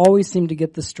people always seem to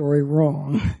get the story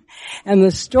wrong. And the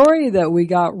story that we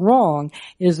got wrong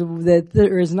is that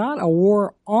there is not a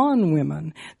war on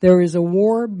women. There is a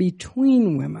war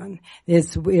between women.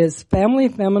 It's family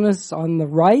feminists on the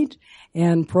right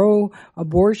and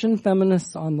pro-abortion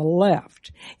feminists on the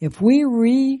left. If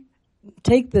we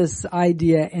take this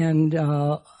idea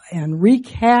and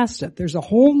recast it, there's a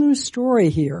whole new story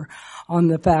here on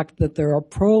the fact that there are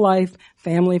pro-life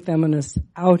family feminists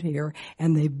out here,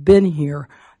 and they've been here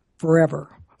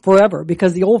forever,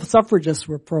 because the old suffragists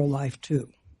were pro-life too.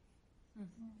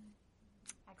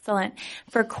 Excellent.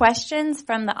 For questions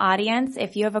from the audience,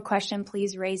 if you have a question,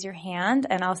 please raise your hand,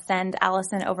 and I'll send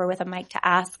Allison over with a mic to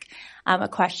ask a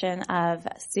question of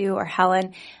Sue or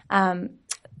Helen.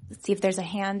 Let's see if there's a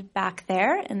hand back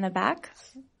there in the back.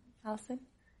 Allison?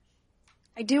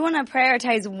 I do want to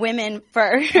prioritize women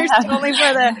first, only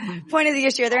for the point of the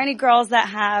issue. Are there any girls that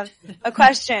have a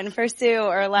question for Sue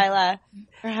or Lila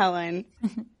or Helen?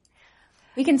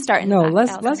 We can start in the back.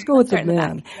 No, let's go with the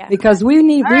men, because we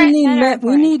need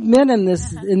men in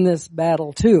this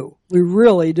battle too. We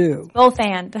really do. Both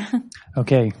and.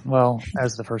 Okay, well,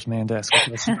 as the first man to ask a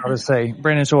question, I'll just say,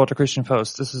 Brandon Showalter, Christian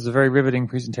Post, this is a very riveting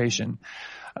presentation.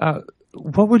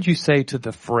 What would you say to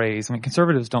the phrase, I mean,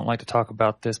 conservatives don't like to talk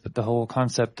about this, but the whole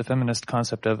concept, the feminist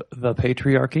concept of the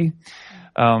patriarchy,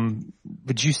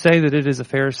 would you say that it is a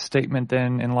fair statement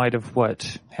then, in light of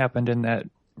what happened in that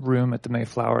room at the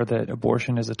Mayflower, that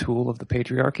abortion is a tool of the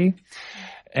patriarchy?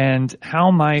 And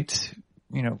how might,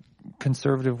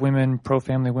 conservative women,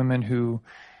 pro-family women who,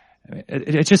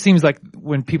 it just seems like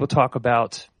when people talk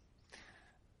about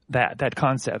that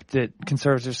concept, that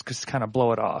conservatives just kind of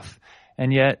blow it off.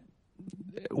 And yet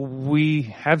we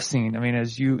have seen,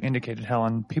 as you indicated,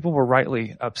 Helen, people were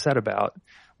rightly upset about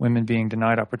women being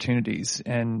denied opportunities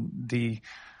and the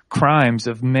crimes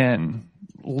of men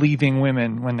leaving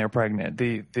women when they're pregnant,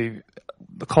 the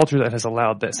culture that has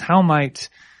allowed this. How might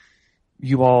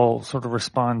you all sort of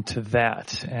respond to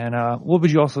that? And what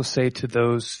would you also say to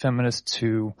those feminists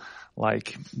who,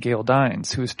 like Gail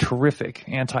Dines, who is terrific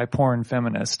anti-porn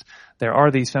feminist? There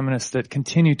are these feminists that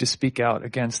continue to speak out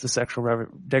against the sexual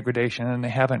degradation, and they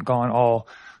haven't gone all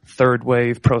third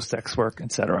wave pro-sex work,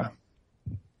 etc.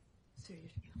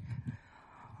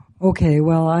 Okay,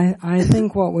 well, I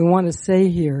think what we want to say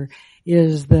here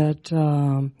is that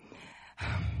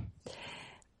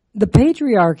the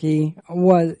patriarchy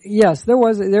was, yes, there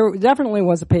definitely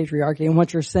was a patriarchy, and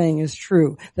what you're saying is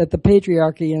true, that the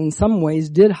patriarchy in some ways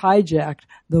did hijack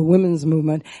the women's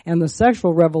movement, and the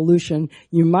sexual revolution,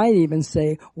 you might even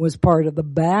say, was part of the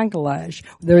backlash.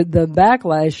 The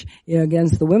backlash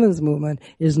against the women's movement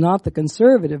is not the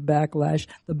conservative backlash.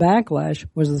 The backlash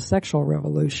was the sexual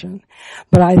revolution.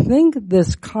 But I think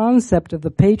this concept of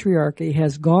the patriarchy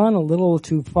has gone a little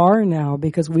too far now,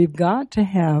 because we've got to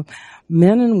have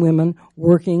men and women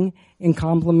working in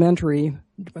complementary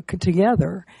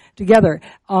together.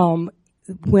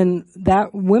 When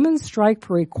that women's strike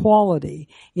for equality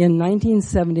in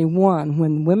 1971,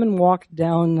 when women walked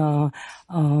down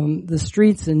the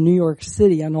streets in New York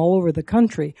City and all over the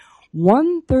country,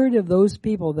 1/3 of those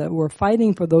people that were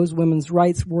fighting for those women's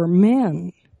rights were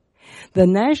men. The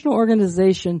National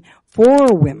Organization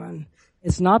for Women,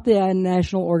 it's not the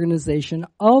National Organization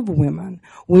of Women.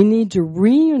 We need to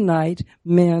reunite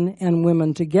men and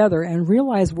women together and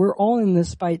realize we're all in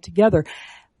this fight together.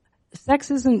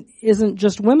 Sex isn't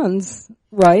just women's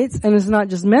rights, and it's not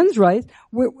just men's rights.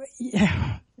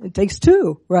 It takes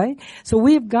two, right? So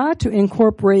we've got to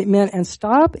incorporate men and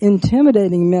stop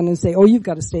intimidating men and say, oh, you've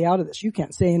got to stay out of this. You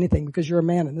can't say anything because you're a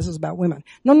man and this is about women.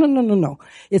 No.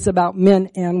 It's about men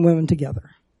and women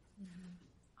together.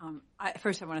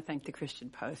 First, I want to thank the Christian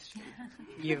Post,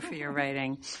 you for your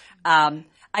writing.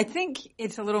 I think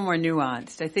it's a little more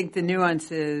nuanced. I think the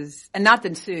nuance is, and not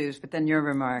than Sue's, but then your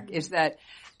remark, is that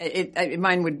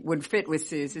mine would fit with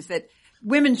Sue's, is that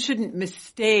women shouldn't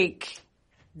mistake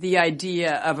the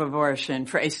idea of abortion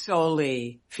for a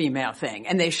solely female thing,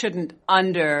 and they shouldn't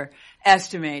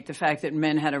underestimate the fact that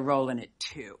men had a role in it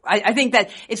too. I think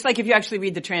that it's like if you actually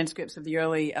read the transcripts of the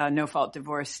early no-fault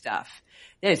divorce stuff,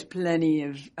 there's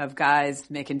plenty of guys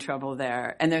making trouble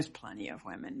there, and there's plenty of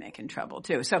women making trouble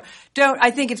too. So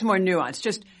I think it's more nuanced.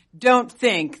 Just don't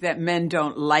think that men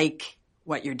don't like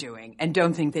what you're doing and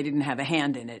don't think they didn't have a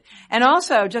hand in it. And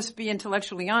also just be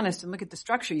intellectually honest and look at the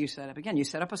structure you set up. Again, you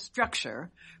set up a structure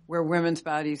where women's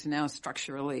bodies now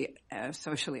structurally,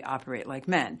 socially operate like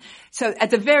men. So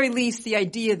at the very least, the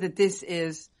idea that this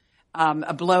is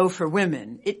a blow for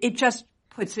women, it just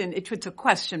puts a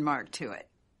question mark to it.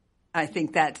 I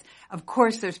think that, of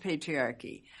course, there's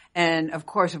patriarchy. And of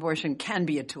course, abortion can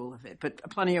be a tool of it, but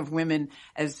plenty of women,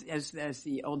 as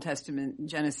the Old Testament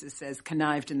Genesis says,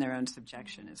 connived in their own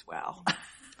subjection as well.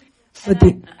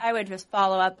 I would just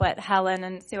follow up what Helen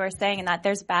and Sue are saying, in that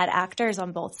there's bad actors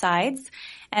on both sides.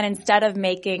 And instead of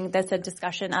making this a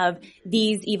discussion of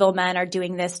these evil men are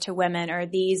doing this to women or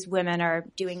these women are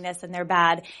doing this and they're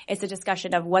bad, it's a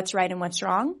discussion of what's right and what's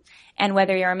wrong, and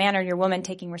whether you're a man or you're a woman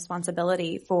taking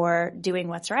responsibility for doing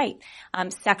what's right.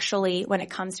 Sexually, when it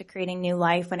comes to creating new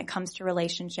life, when it comes to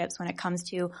relationships, when it comes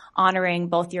to honoring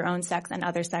both your own sex and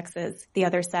other sexes, the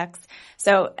other sex.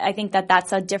 So I think that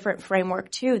that's a different framework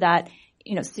too that,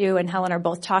 Sue and Helen are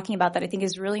both talking about, that I think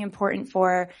is really important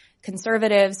for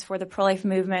conservatives, for the pro-life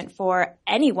movement, for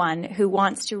anyone who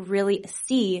wants to really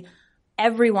see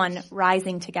everyone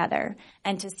rising together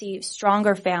and to see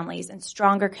stronger families and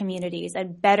stronger communities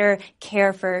and better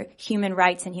care for human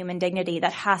rights and human dignity.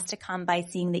 That has to come by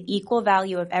seeing the equal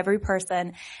value of every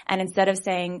person. And instead of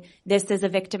saying this is a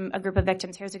group of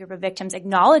victims, here's a group of victims,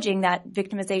 acknowledging that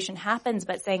victimization happens,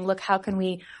 but saying, look, how can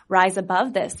we rise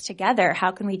above this together? How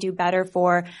can we do better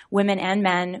for women and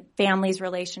men, families,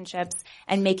 relationships,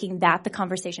 and making that the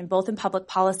conversation, both in public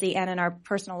policy and in our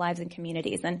personal lives and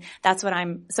communities. And that's what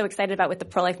I'm so excited about with the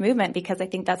pro-life movement, because I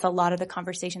think that's a lot of the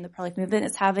conversation the pro-life movement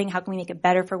is having. How can we make it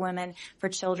better for women, for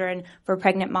children, for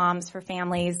pregnant moms, for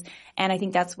families? And I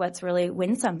think that's what's really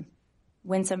winsome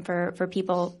for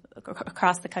people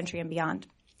across the country and beyond.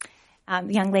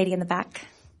 The young lady in the back.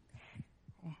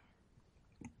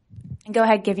 And go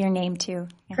ahead, give your name too.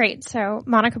 Yeah. Great. So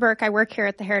Monica Burke, I work here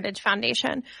at the Heritage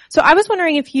Foundation. So I was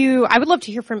wondering I would love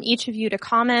to hear from each of you to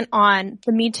comment on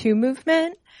the Me Too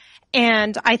movement.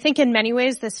 And I think in many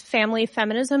ways, this family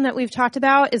feminism that we've talked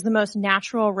about is the most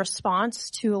natural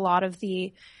response to a lot of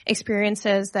the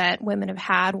experiences that women have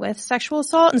had with sexual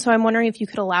assault. And so I'm wondering if you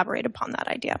could elaborate upon that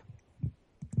idea.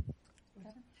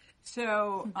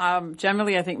 So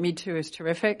generally, I think Me Too is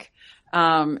terrific.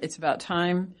 It's about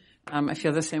time. I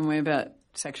feel the same way about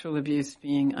sexual abuse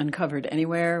being uncovered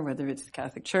anywhere, whether it's the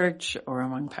Catholic Church or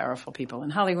among powerful people in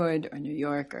Hollywood or New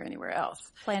York or anywhere else.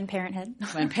 Planned Parenthood.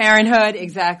 Planned Parenthood,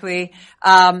 exactly.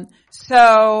 Of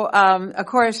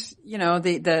course,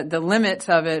 the limits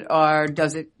of it are,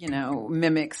 does it,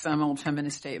 mimic some old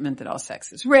feminist statement that all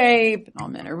sex is rape and all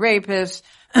men are rapists?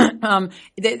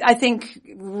 I think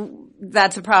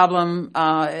that's a problem,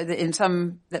 that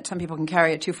some people can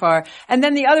carry it too far. And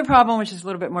then the other problem, which is a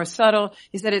little bit more subtle,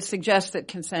 is that it suggests that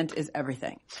consent is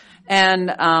everything. And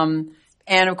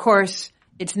of course,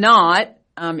 it's not,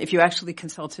 if you actually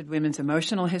consulted women's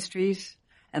emotional histories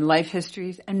and life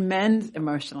histories and men's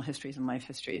emotional histories and life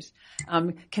histories.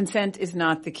 Consent is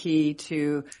not the key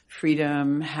to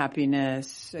freedom,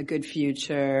 happiness, a good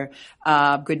future,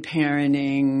 good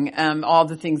parenting, all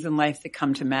the things in life that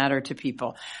come to matter to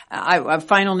people. A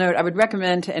final note, I would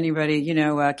recommend to anybody,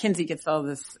 Kinsey gets all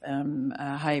this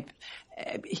hype.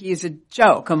 He's a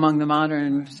joke among the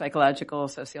modern psychological,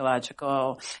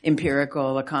 sociological,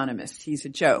 empirical economists. He's a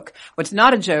joke. What's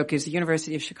not a joke is the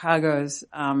University of Chicago's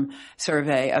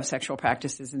survey of sexual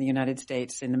practices in the United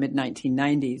States in the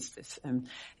mid-1990s, this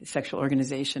Sexual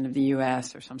Organization of the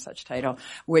U.S. or some such title,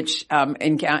 which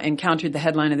encountered the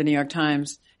headline of the New York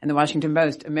Times and the Washington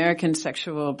Post, American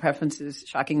sexual preferences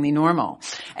shockingly normal.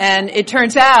 And it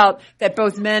turns out that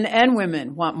both men and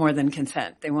women want more than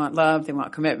consent. They want love, they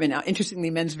want commitment. Now, interestingly,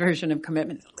 men's version of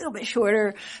commitment is a little bit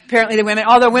shorter, apparently, than women,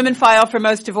 although women file for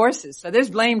most divorces. So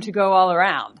there's blame to go all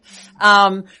around.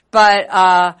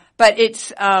 But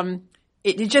it's,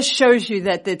 it just shows you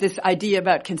that this idea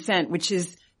about consent, which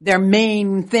is their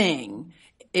main thing,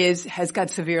 has got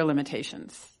severe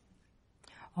limitations.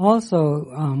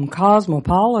 Also,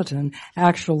 Cosmopolitan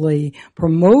actually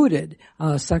promoted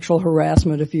sexual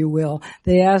harassment, if you will.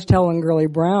 They asked Helen Gurley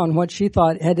Brown what she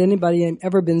thought, had anybody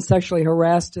ever been sexually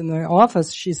harassed in their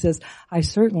office? She says, I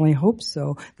certainly hope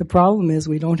so. The problem is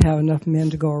we don't have enough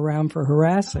men to go around for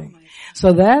harassing.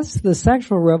 So that's the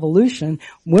sexual revolution.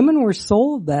 Women were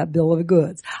sold that bill of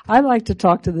goods. I'd like to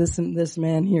talk to this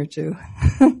man here too.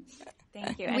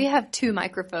 Thank you. We have 2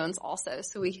 microphones also,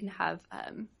 so we can have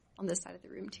on this side of the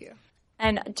room too.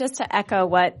 And just to echo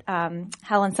what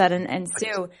Helen said and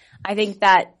Sue, I think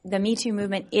that the Me Too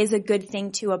movement is a good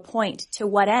thing to a point. To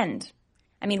what end?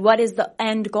 I mean, what is the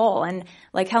end goal? And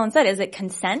like Helen said, is it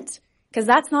consent? Because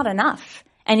that's not enough.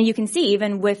 And you can see,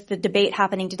 even with the debate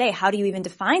happening today, how do you even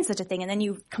define such a thing? And then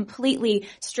you completely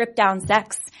strip down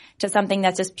sex to something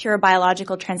that's just pure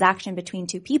biological transaction between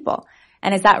two people.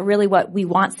 And is that really what we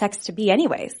want sex to be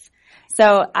anyways?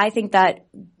 So I think that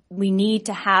we need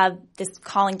to have this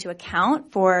calling to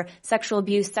account for sexual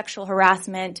abuse, sexual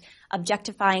harassment,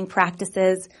 objectifying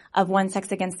practices of one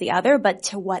sex against the other, but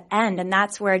to what end? And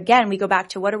that's where, again, we go back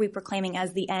to what are we proclaiming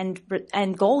as the end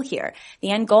goal here? The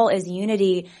end goal is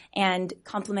unity and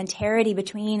complementarity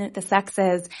between the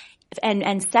sexes,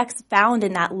 and sex found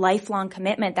in that lifelong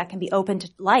commitment that can be open to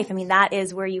life. I mean, that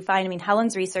is where you find,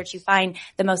 Helen's research, you find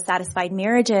the most satisfied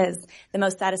marriages, the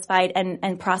most satisfied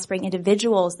and prospering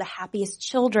individuals, the happiest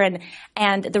children,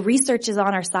 and the research is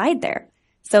on our side there.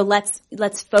 So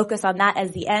let's focus on that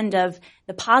as the end of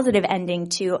the positive ending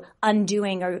to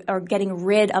undoing or getting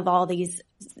rid of all these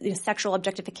sexual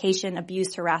objectification,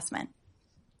 abuse, harassment.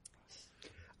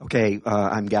 Okay,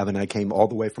 I'm Gavin. I came all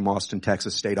the way from Austin,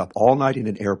 Texas, stayed up all night in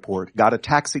an airport, got a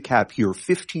taxi cab here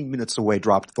 15 minutes away,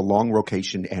 dropped the long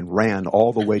location, and ran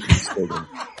all the way to the stadium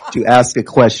to ask a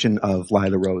question of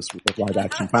Lila Rose, the Live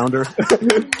Action founder.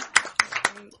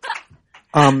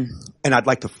 And I'd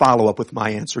like to follow up with my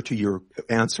answer to your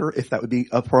answer, if that would be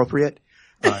appropriate.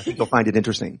 I think you'll find it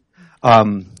interesting.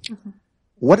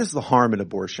 What is the harm in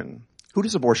abortion? Who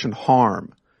does abortion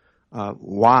harm?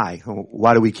 Why?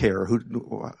 Why do we care?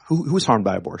 Who's harmed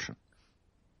by abortion?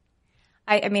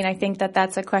 I think that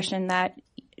that's a question that,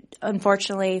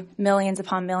 unfortunately, millions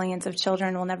upon millions of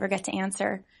children will never get to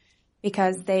answer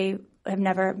because they have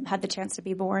never had the chance to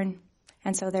be born.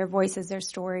 And so their voices, their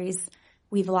stories,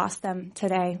 we've lost them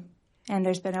today. And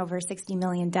there's been over 60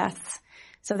 million deaths.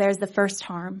 So there's the first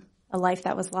harm, a life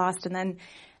that was lost. And then,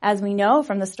 as we know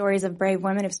from the stories of brave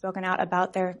women who've spoken out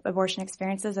about their abortion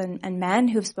experiences and men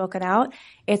who've spoken out,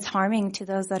 it's harming to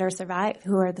those that are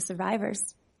who are the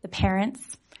survivors, the parents,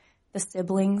 the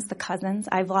siblings, the cousins.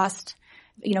 I've lost,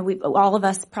 all of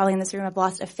us probably in this room have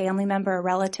lost a family member, a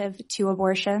relative to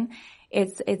abortion.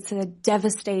 It's a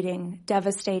devastating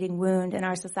wound in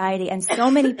our society. And so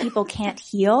many people can't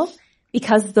heal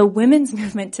because the women's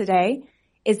movement today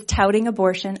is touting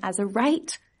abortion as a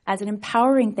right, as an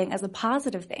empowering thing, as a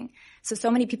positive thing.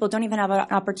 So many people don't even have an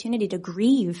opportunity to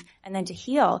grieve and then to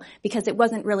heal because it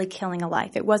wasn't really killing a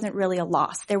life. It wasn't really a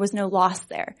loss. There was no loss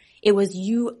there. It was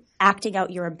you acting out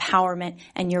your empowerment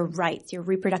and your rights, your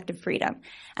reproductive freedom.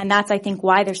 And that's, I think,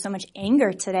 why there's so much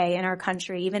anger today in our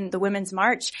country. Even the Women's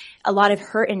March, a lot of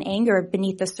hurt and anger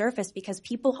beneath the surface because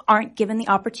people aren't given the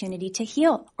opportunity to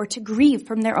heal or to grieve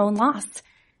from their own loss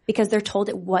because they're told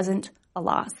it wasn't a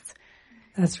loss.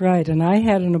 That's right. And I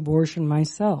had an abortion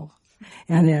myself.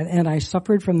 And I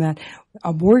suffered from that.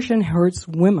 Abortion hurts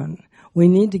women. We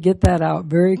need to get that out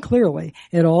very clearly.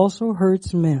 It also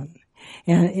hurts men.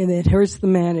 And it hurts the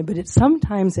man, but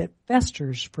sometimes it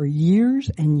festers for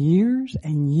years and years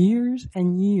and years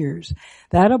and years.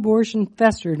 That abortion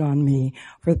festered on me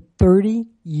for 30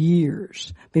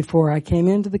 years before I came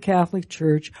into the Catholic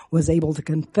Church, was able to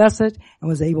confess it, and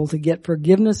was able to get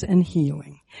forgiveness and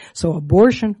healing. So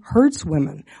abortion hurts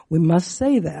women. We must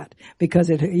say that because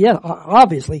it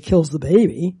obviously kills the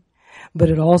baby, but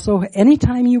it also,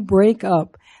 anytime you break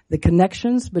up the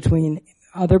connections between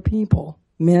other people,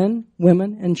 men,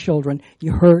 women, and children,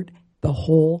 you hurt the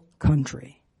whole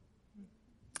country.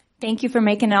 Thank you for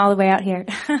making it all the way out here.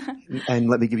 And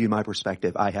let me give you my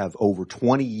perspective. I have over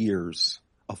 20 years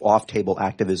of off-table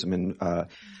activism in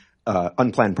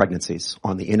unplanned pregnancies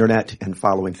on the internet and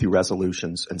following through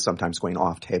resolutions and sometimes going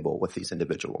off-table with these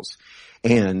individuals.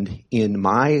 And in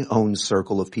my own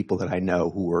circle of people that I know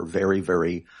who are very,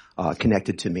 very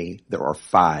connected to me, there are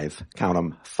 5, count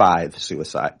them, 5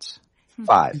 suicides.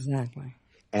 5. Exactly.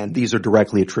 And these are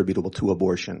directly attributable to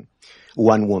abortion.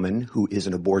 One woman who is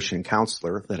an abortion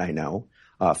counselor that I know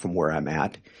from where I'm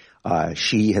at,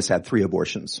 she has had 3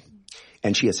 abortions,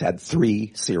 and she has had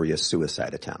 3 serious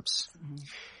suicide attempts. Mm-hmm.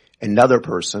 Another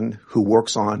person who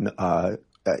works on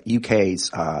UK's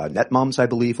NetMoms, I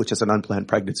believe, which is an unplanned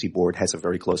pregnancy board, has a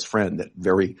very close friend that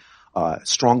very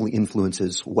strongly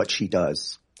influences what she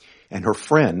does. And her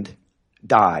friend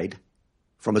died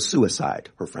from a suicide.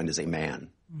 Her friend is a man.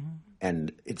 Mm-hmm.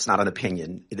 And it's not an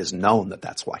opinion. It is known that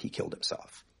that's why he killed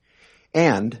himself.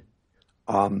 And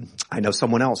I know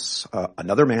someone else,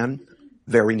 another man,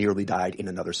 very nearly died in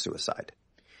another suicide.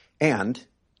 And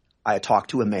I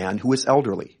talked to a man who is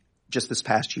elderly just this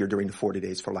past year during the 40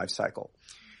 Days for Life cycle.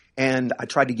 And I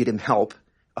tried to get him help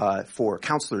for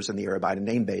counselors in the area by a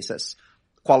name basis,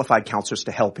 qualified counselors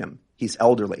to help him. He's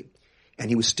elderly. And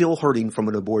he was still hurting from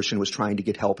an abortion, was trying to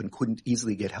get help and couldn't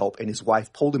easily get help. And his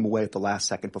wife pulled him away at the last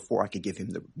second before I could give him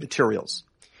the materials.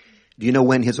 Do you know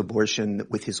when his abortion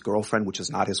with his girlfriend, which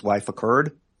is not his wife,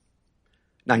 occurred?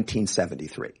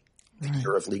 1973, the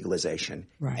year of legalization.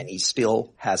 Right. And he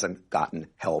still hasn't gotten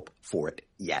help for it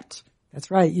yet. That's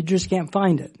right. You just can't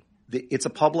find it. It's a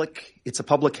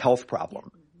public health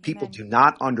problem. People do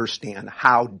not understand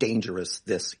how dangerous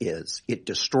this is. It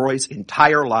destroys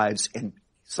entire lives, and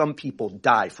some people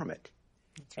die from it.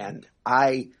 And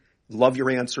I love your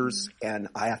answers, and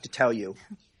I have to tell you,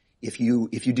 if you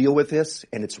deal with this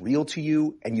and it's real to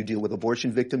you and you deal with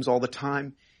abortion victims all the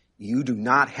time, you do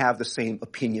not have the same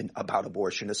opinion about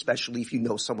abortion, especially if you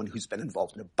know someone who's been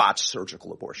involved in a botched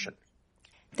surgical abortion.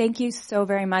 Thank you so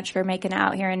very much for making it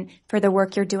out here and for the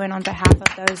work you're doing on behalf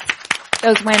of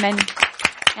those women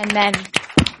and men.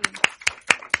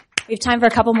 We have time for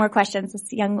a couple more questions.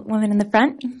 This young woman in the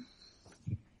front.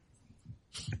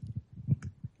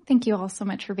 Thank you all so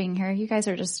much for being here. You guys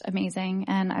are just amazing,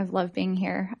 and I've loved being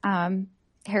here.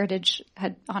 Heritage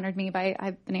had honored me by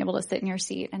I've been able to sit in your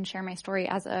seat and share my story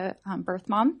as a birth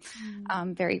mom,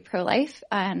 very pro-life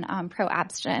and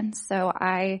pro-abstinence. So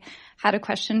I had a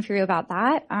question for you about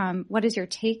that. What is your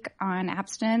take on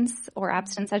abstinence or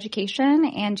abstinence education?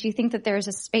 And do you think that there's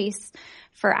a space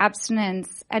for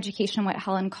abstinence education, what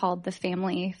Helen called the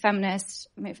family feminist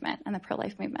movement and the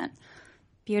pro-life movement?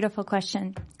 Beautiful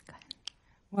question.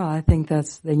 Well, I think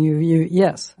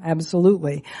yes,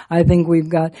 absolutely. I think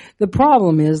the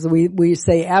problem is we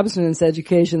say abstinence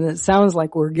education, that sounds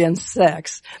like we're against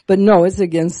sex, but no,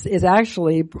 it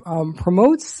actually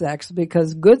promotes sex,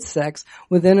 because good sex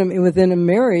within a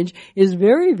marriage is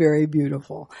very, very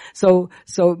beautiful.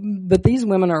 But these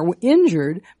women are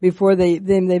injured before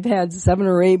they've had 7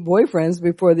 or 8 boyfriends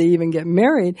before they even get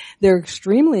married. They're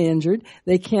extremely injured.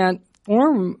 They can't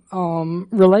form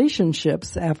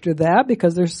relationships after that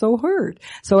because they're so hurt.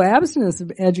 So abstinence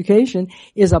education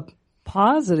is a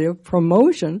positive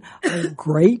promotion of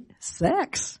great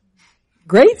sex.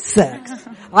 Great sex.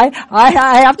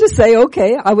 I have to say,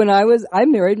 okay, I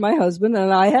married my husband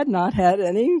and I had not had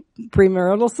any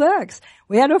premarital sex.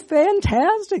 We had a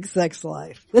fantastic sex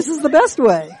life. This is the best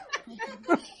way.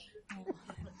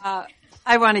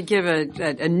 I want to give a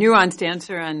nuanced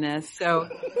answer on this. So,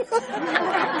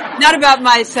 not about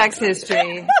my sex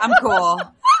history. I'm cool.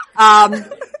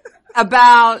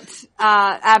 About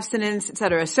abstinence,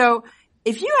 etc. So,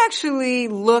 if you actually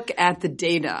look at the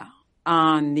data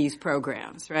on these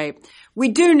programs, right? We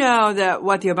do know that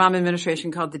what the Obama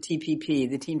administration called the TPP,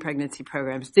 the teen pregnancy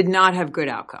programs, did not have good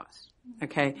outcomes.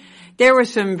 Okay. There were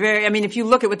some if you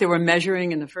look at what they were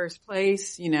measuring in the first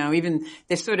place, even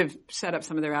they sort of set up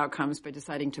some of their outcomes by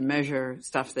deciding to measure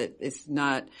stuff that is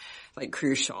not like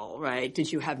crucial, right? Did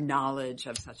you have knowledge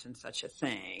of such and such a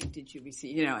thing? Did you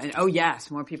receive, and oh yes,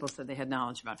 more people said they had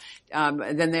knowledge about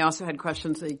it. Then they also had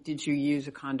questions like, did you use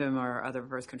a condom or other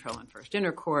birth control on first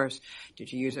intercourse?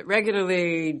 Did you use it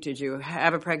regularly? Did you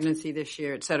have a pregnancy this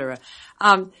year, et cetera?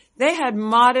 They had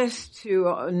modest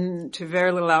to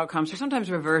very little outcomes, or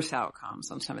sometimes reverse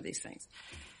outcomes on some of these things.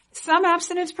 Some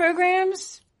abstinence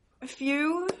programs, a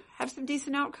few have some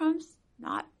decent outcomes,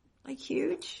 not like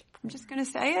huge. I'm just going to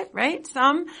say it, right?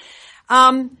 Some.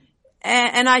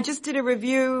 And I just did a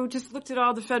review, just looked at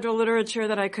all the federal literature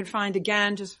that I could find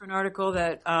again, just for an article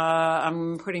that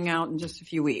I'm putting out in just a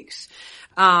few weeks.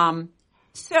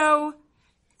 So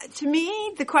to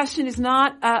me, the question is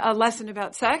not a lesson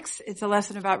about sex. It's a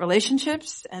lesson about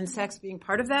relationships and sex being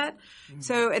part of that. Mm-hmm.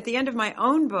 So at the end of my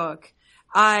own book,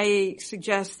 I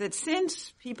suggest that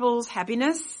since people's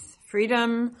happiness,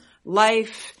 freedom,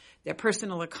 life, their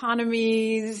personal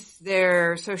economies,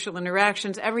 their social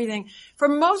interactions, everything, for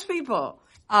most people,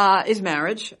 is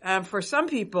marriage. For some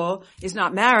people, is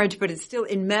not marriage, but it's still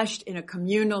enmeshed in a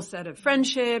communal set of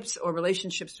friendships or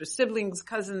relationships with siblings,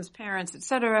 cousins, parents,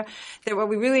 etc. That what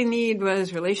we really need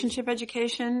was relationship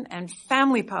education and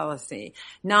family policy,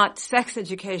 not sex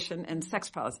education and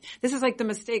sex policy. This is like the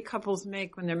mistake couples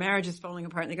make when their marriage is falling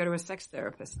apart and they go to a sex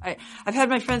therapist. I've had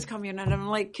my friends call me and I'm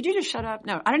like, could you just shut up?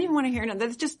 No, I don't even want to hear it.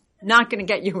 That's just not going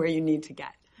to get you where you need to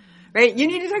get. Right? You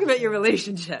need to talk about your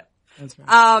relationship. That's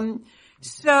right.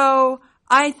 So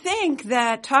I think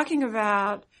that talking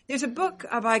about, there's a book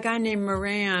by a guy named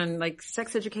Moran, like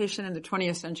Sex Education in the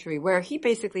 20th Century, where he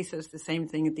basically says the same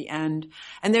thing at the end.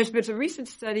 And there's been a recent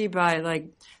study by like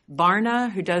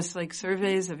Barna, who does like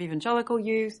surveys of evangelical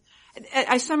youth.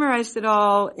 I summarized it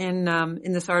all in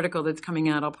this article that's coming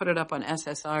out. I'll put it up on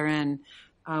SSRN.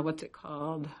 What's it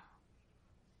called?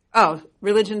 Oh,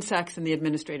 Religion, Sex, and the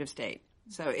Administrative State.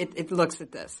 So it looks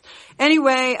at this.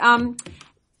 Anyway,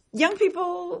 young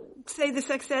people say the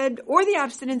sex ed or the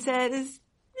abstinence ed is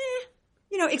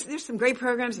there's some great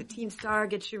programs at Teen Star,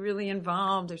 gets you really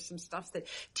involved. There's some stuff that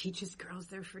teaches girls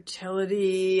their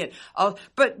fertility and all,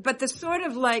 but the sort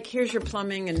of like, here's your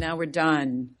plumbing and now we're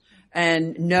done,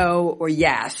 and no or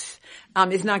yes,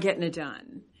 is not getting it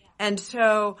done. And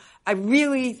so I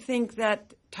really think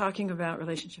that talking about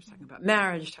relationships, talking about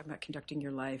marriage, talking about conducting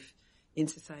your life in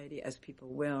society as people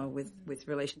will with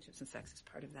relationships and sex as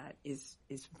part of that is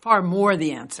far more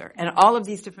the answer. And all of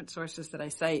these different sources that I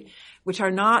cite, which are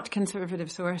not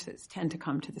conservative sources, tend to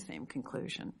come to the same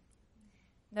conclusion.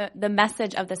 The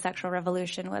message of the sexual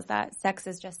revolution was that sex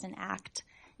is just an act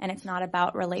and it's not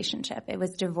about relationship. It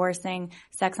was divorcing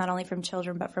sex not only from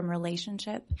children but from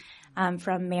relationship,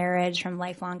 from marriage, from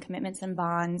lifelong commitments and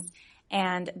bonds.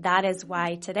 And that is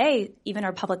why today, even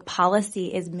our public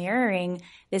policy is mirroring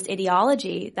this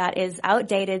ideology that is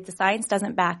outdated. The science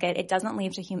doesn't back it. It doesn't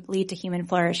lead to human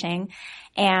flourishing.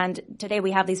 And today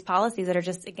we have these policies that are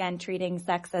just, again, treating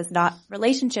sex as not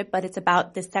relationship, but it's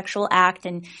about this sexual act,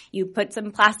 and you put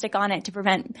some plastic on it to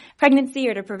prevent pregnancy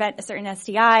or to prevent certain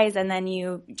STIs, and then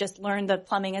you just learn the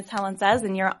plumbing, as Helen says,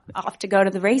 and you're off to go to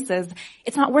the races.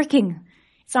 It's not working.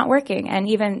 It's not working. And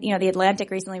even, The Atlantic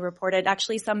recently reported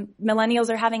actually some millennials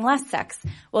are having less sex.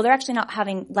 Well, they're actually not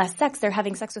having less sex. They're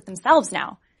having sex with themselves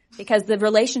now, because the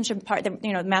relationship part,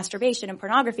 masturbation and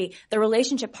pornography, the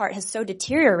relationship part has so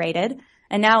deteriorated.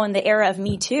 And now in the era of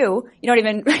Me Too,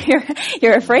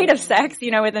 you're afraid of sex,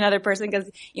 with another person, because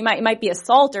it might be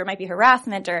assault or it might be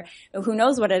harassment or who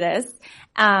knows what it is.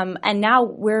 And now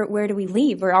where do we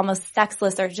leave? We're almost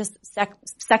sexless, or just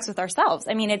sex with ourselves.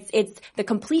 I mean, it's the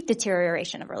complete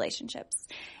deterioration of relationships.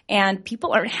 And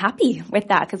people aren't happy with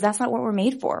that, because that's not what we're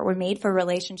made for. We're made for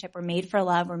relationship. We're made for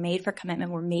love. We're made for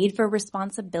commitment. We're made for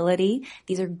responsibility.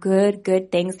 These are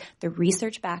good things. The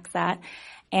research backs that.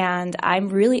 And I'm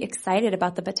really excited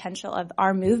about the potential of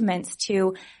our movements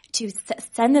to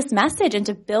send this message and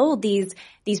to build these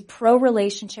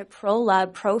pro-relationship,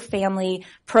 pro-love, pro-family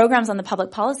programs on the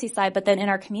public policy side, but then in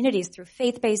our communities through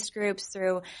faith-based groups,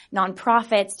 through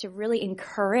nonprofits, to really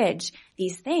encourage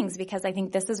these things, because I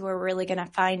think this is where we're really going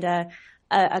to find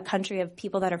a country of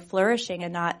people that are flourishing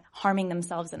and not harming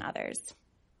themselves and others.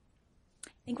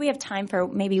 I think we have time for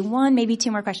maybe one, maybe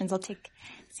two more questions. I'll take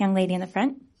this young lady in the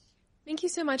front. Thank you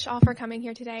so much all for coming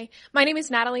here today. My name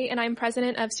is Natalie, and I'm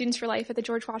president of Students for Life at the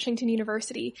George Washington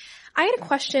University. I had a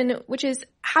question, which is,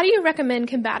 how do you recommend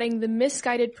combating the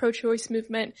misguided pro-choice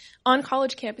movement on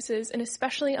college campuses, and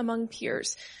especially among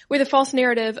peers, where the false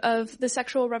narrative of the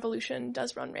sexual revolution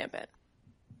does run rampant?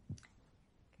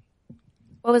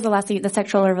 What was the last thing? The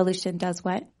sexual revolution does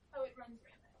what?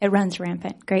 It runs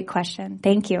rampant. Great question.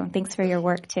 Thank you. Thanks for your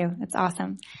work too. It's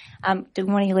awesome. Do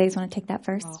one of you ladies want to take that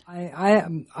first?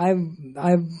 I've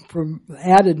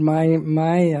added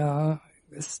my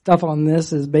stuff on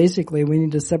this is basically we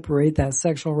need to separate that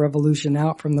sexual revolution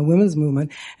out from the women's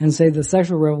movement and say the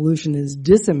sexual revolution is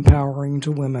disempowering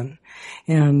to women.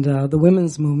 And the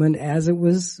women's movement, as it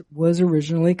was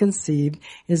originally conceived,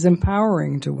 is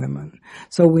empowering to women.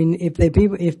 So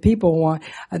if people want,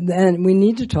 then we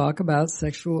need to talk about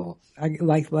sexual,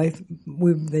 like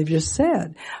they've just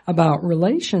said, about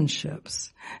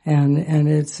relationships. And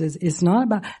it's not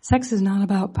about, sex is not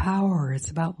about power,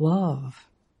 it's about love.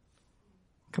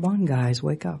 Come on, guys,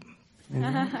 wake up.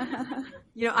 I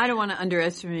don't want to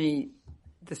underestimate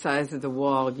the size of the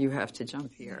wall you have to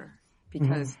jump here,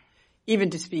 because even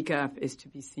to speak up is to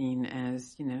be seen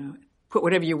as, put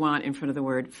whatever you want in front of the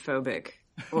word phobic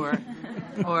or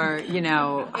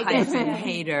hyphen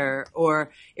hater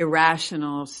or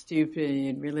irrational,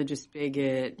 stupid, religious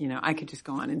bigot. I could just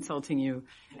go on insulting you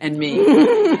and me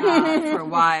for a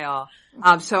while.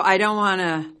 So I don't want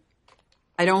to,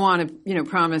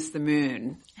 promise the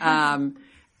moon.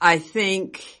 I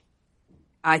think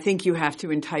you have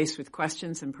to entice with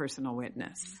questions and personal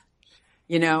witness.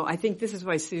 I think this is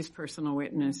why Sue's personal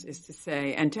witness is to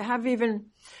say, and to have even,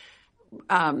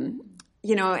 and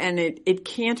it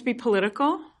can't be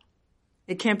political.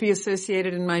 It can't be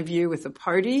associated, in my view, with a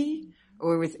party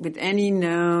or with any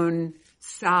known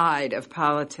side of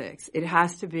politics. It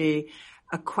has to be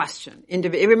a question.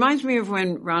 It reminds me of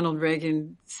when Ronald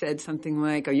Reagan said something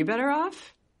like, "Are you better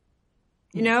off?"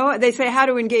 They say how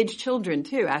to engage children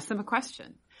too. Ask them a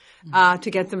question, to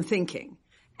get them thinking.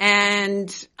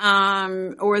 And,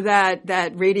 or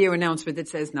that radio announcement that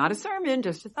says, not a sermon,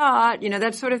 just a thought,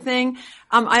 that sort of thing.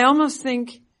 I almost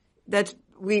think that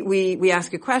we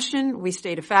ask a question, we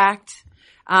state a fact.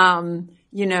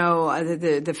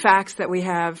 the facts that we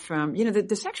have from,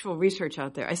 the sexual research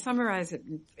out there. I summarize it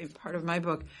in part of my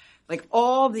book, like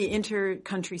all the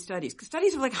inter-country studies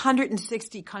of like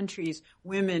 160 countries,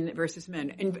 women versus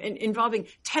men, involving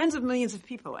tens of millions of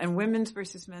people, and women's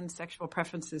versus men's sexual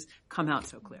preferences come out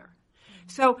so clear.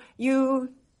 So you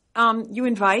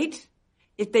invite.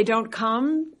 If they don't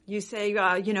come, you say,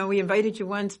 we invited you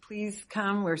once, please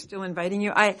come. We're still inviting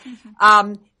you.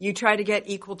 You try to get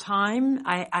equal time.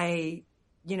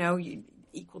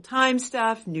 Equal time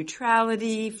stuff,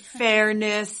 neutrality,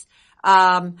 fairness,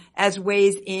 as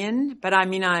ways in. But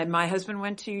my husband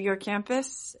went to your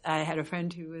campus. I had a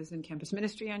friend who was in campus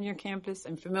ministry on your campus.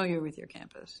 I'm familiar with your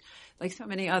campus, like so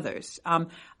many others. I'm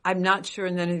not sure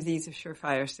none of these are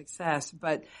surefire success,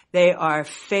 but they are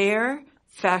fair,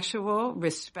 factual,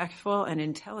 respectful, and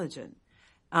intelligent.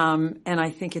 And I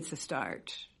think it's a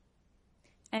start.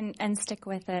 And stick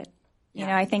with it.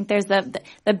 I think there's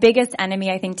the biggest enemy,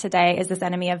 I think, today is this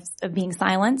enemy of being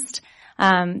silenced.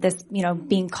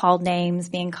 Being called names,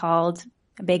 being called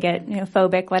a bigot,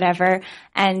 phobic, whatever,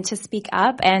 and to speak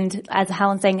up. And as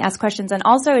Helen's saying, ask questions. And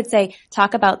also I would say,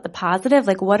 talk about the positive,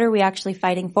 like what are we actually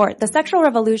fighting for? The sexual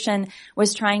revolution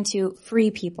was trying to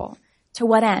free people. To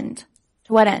what end?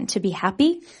 To what end? To be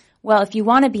happy? Well, if you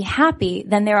want to be happy,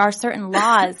 then there are certain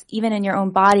laws, even in your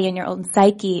own body, in your own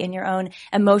psyche, in your own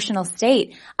emotional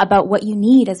state, about what you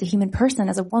need as a human person,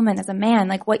 as a woman, as a man,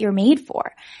 like what you're made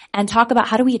for. And talk about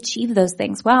how do we achieve those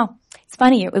things. Well, it's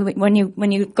funny, when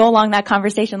you go along that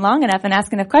conversation long enough and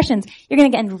ask enough questions, you're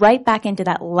going to get right back into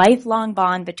that lifelong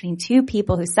bond between two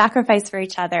people who sacrifice for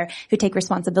each other, who take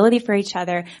responsibility for each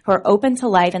other, who are open to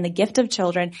life and the gift of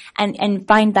children, and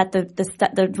find that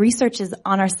the research is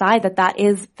on our side, that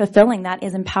is fulfilling, that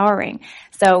is empowering.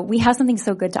 So we have something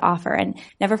so good to offer, and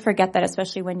never forget that,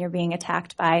 especially when you're being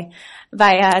attacked by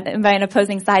an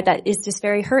opposing side that is just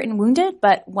very hurt and wounded.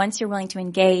 But once you're willing to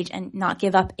engage and not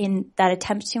give up in that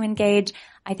attempt to engage,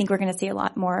 I think we're going to see a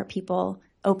lot more people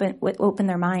open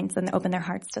their minds and open their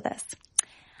hearts to this.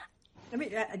 Let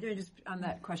me just on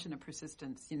that question of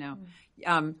persistence.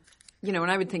 When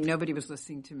I would think nobody was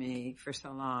listening to me for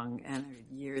so long, and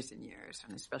years and years,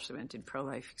 and especially when I did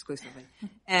pro-life exclusively.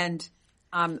 And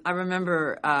I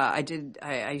remember I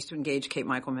used to engage Kate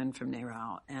Michelman from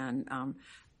NARAL, and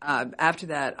after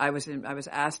that, I was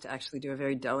asked to actually do a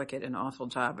very delicate and awful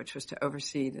job, which was to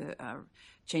oversee the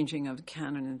changing of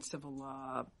canon and civil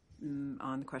law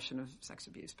on the question of sex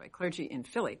abuse by clergy in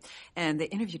Philly. And they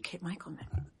interviewed Kate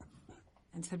Michelman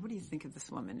and said, "What do you think of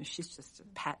this woman? Is she's just a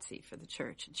patsy for the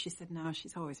church?" And she said, "No,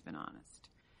 she's always been honest."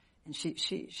 And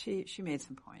she made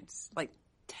some points, like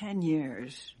 10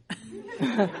 years.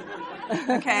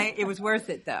 Okay, it was worth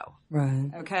it though. Right.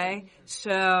 Okay,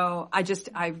 so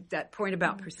that point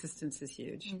about persistence is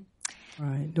huge.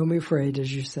 Right. Don't be afraid,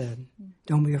 as you said.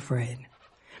 Don't be afraid,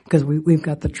 because we've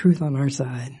got the truth on our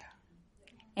side.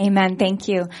 Amen. Thank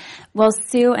you. Well,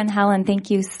 Sue and Helen,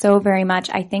 thank you so very much.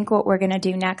 I think what we're going to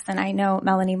do next, and I know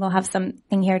Melanie will have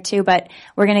something here too, but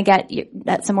we're going to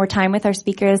get some more time with our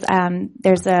speakers.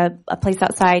 There's a place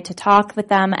outside to talk with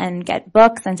them and get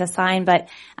books and to sign, but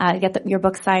get your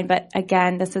books signed. But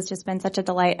again, this has just been such a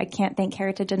delight. I can't thank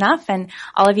Heritage enough, and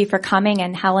all of you for coming,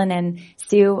 and Helen and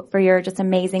Sue for your just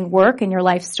amazing work and your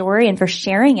life story, and for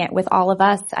sharing it with all of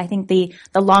us. I think the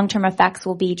long-term effects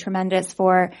will be tremendous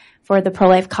for the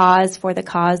pro-life cause, for the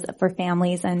cause for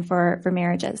families, and for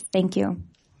marriages. Thank you.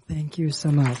 Thank you so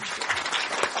much.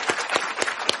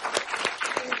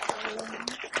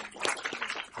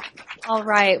 All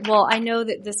right. Well, I know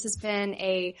that this has been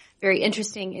a very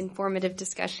interesting, informative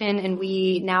discussion, and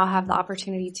we now have the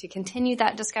opportunity to continue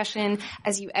that discussion.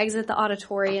 As you exit the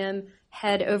auditorium,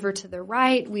 head over to the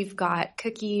right. We've got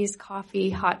cookies, coffee,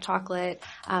 hot chocolate,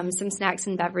 some snacks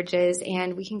and beverages,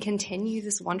 and we can continue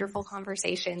this wonderful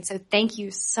conversation. So thank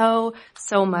you so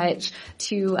much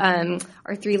to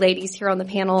our three ladies here on the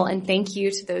panel, and thank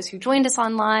you to those who joined us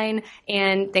online,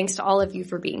 and thanks to all of you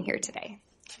for being here today.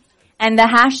 And the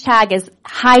hashtag is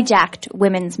hijacked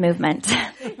women's movement.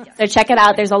 So check it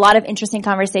out. There's a lot of interesting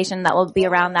conversation that will be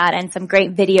around that, and some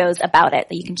great videos about it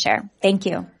that you can share. Thank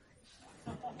you.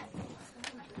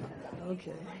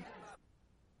 Okay.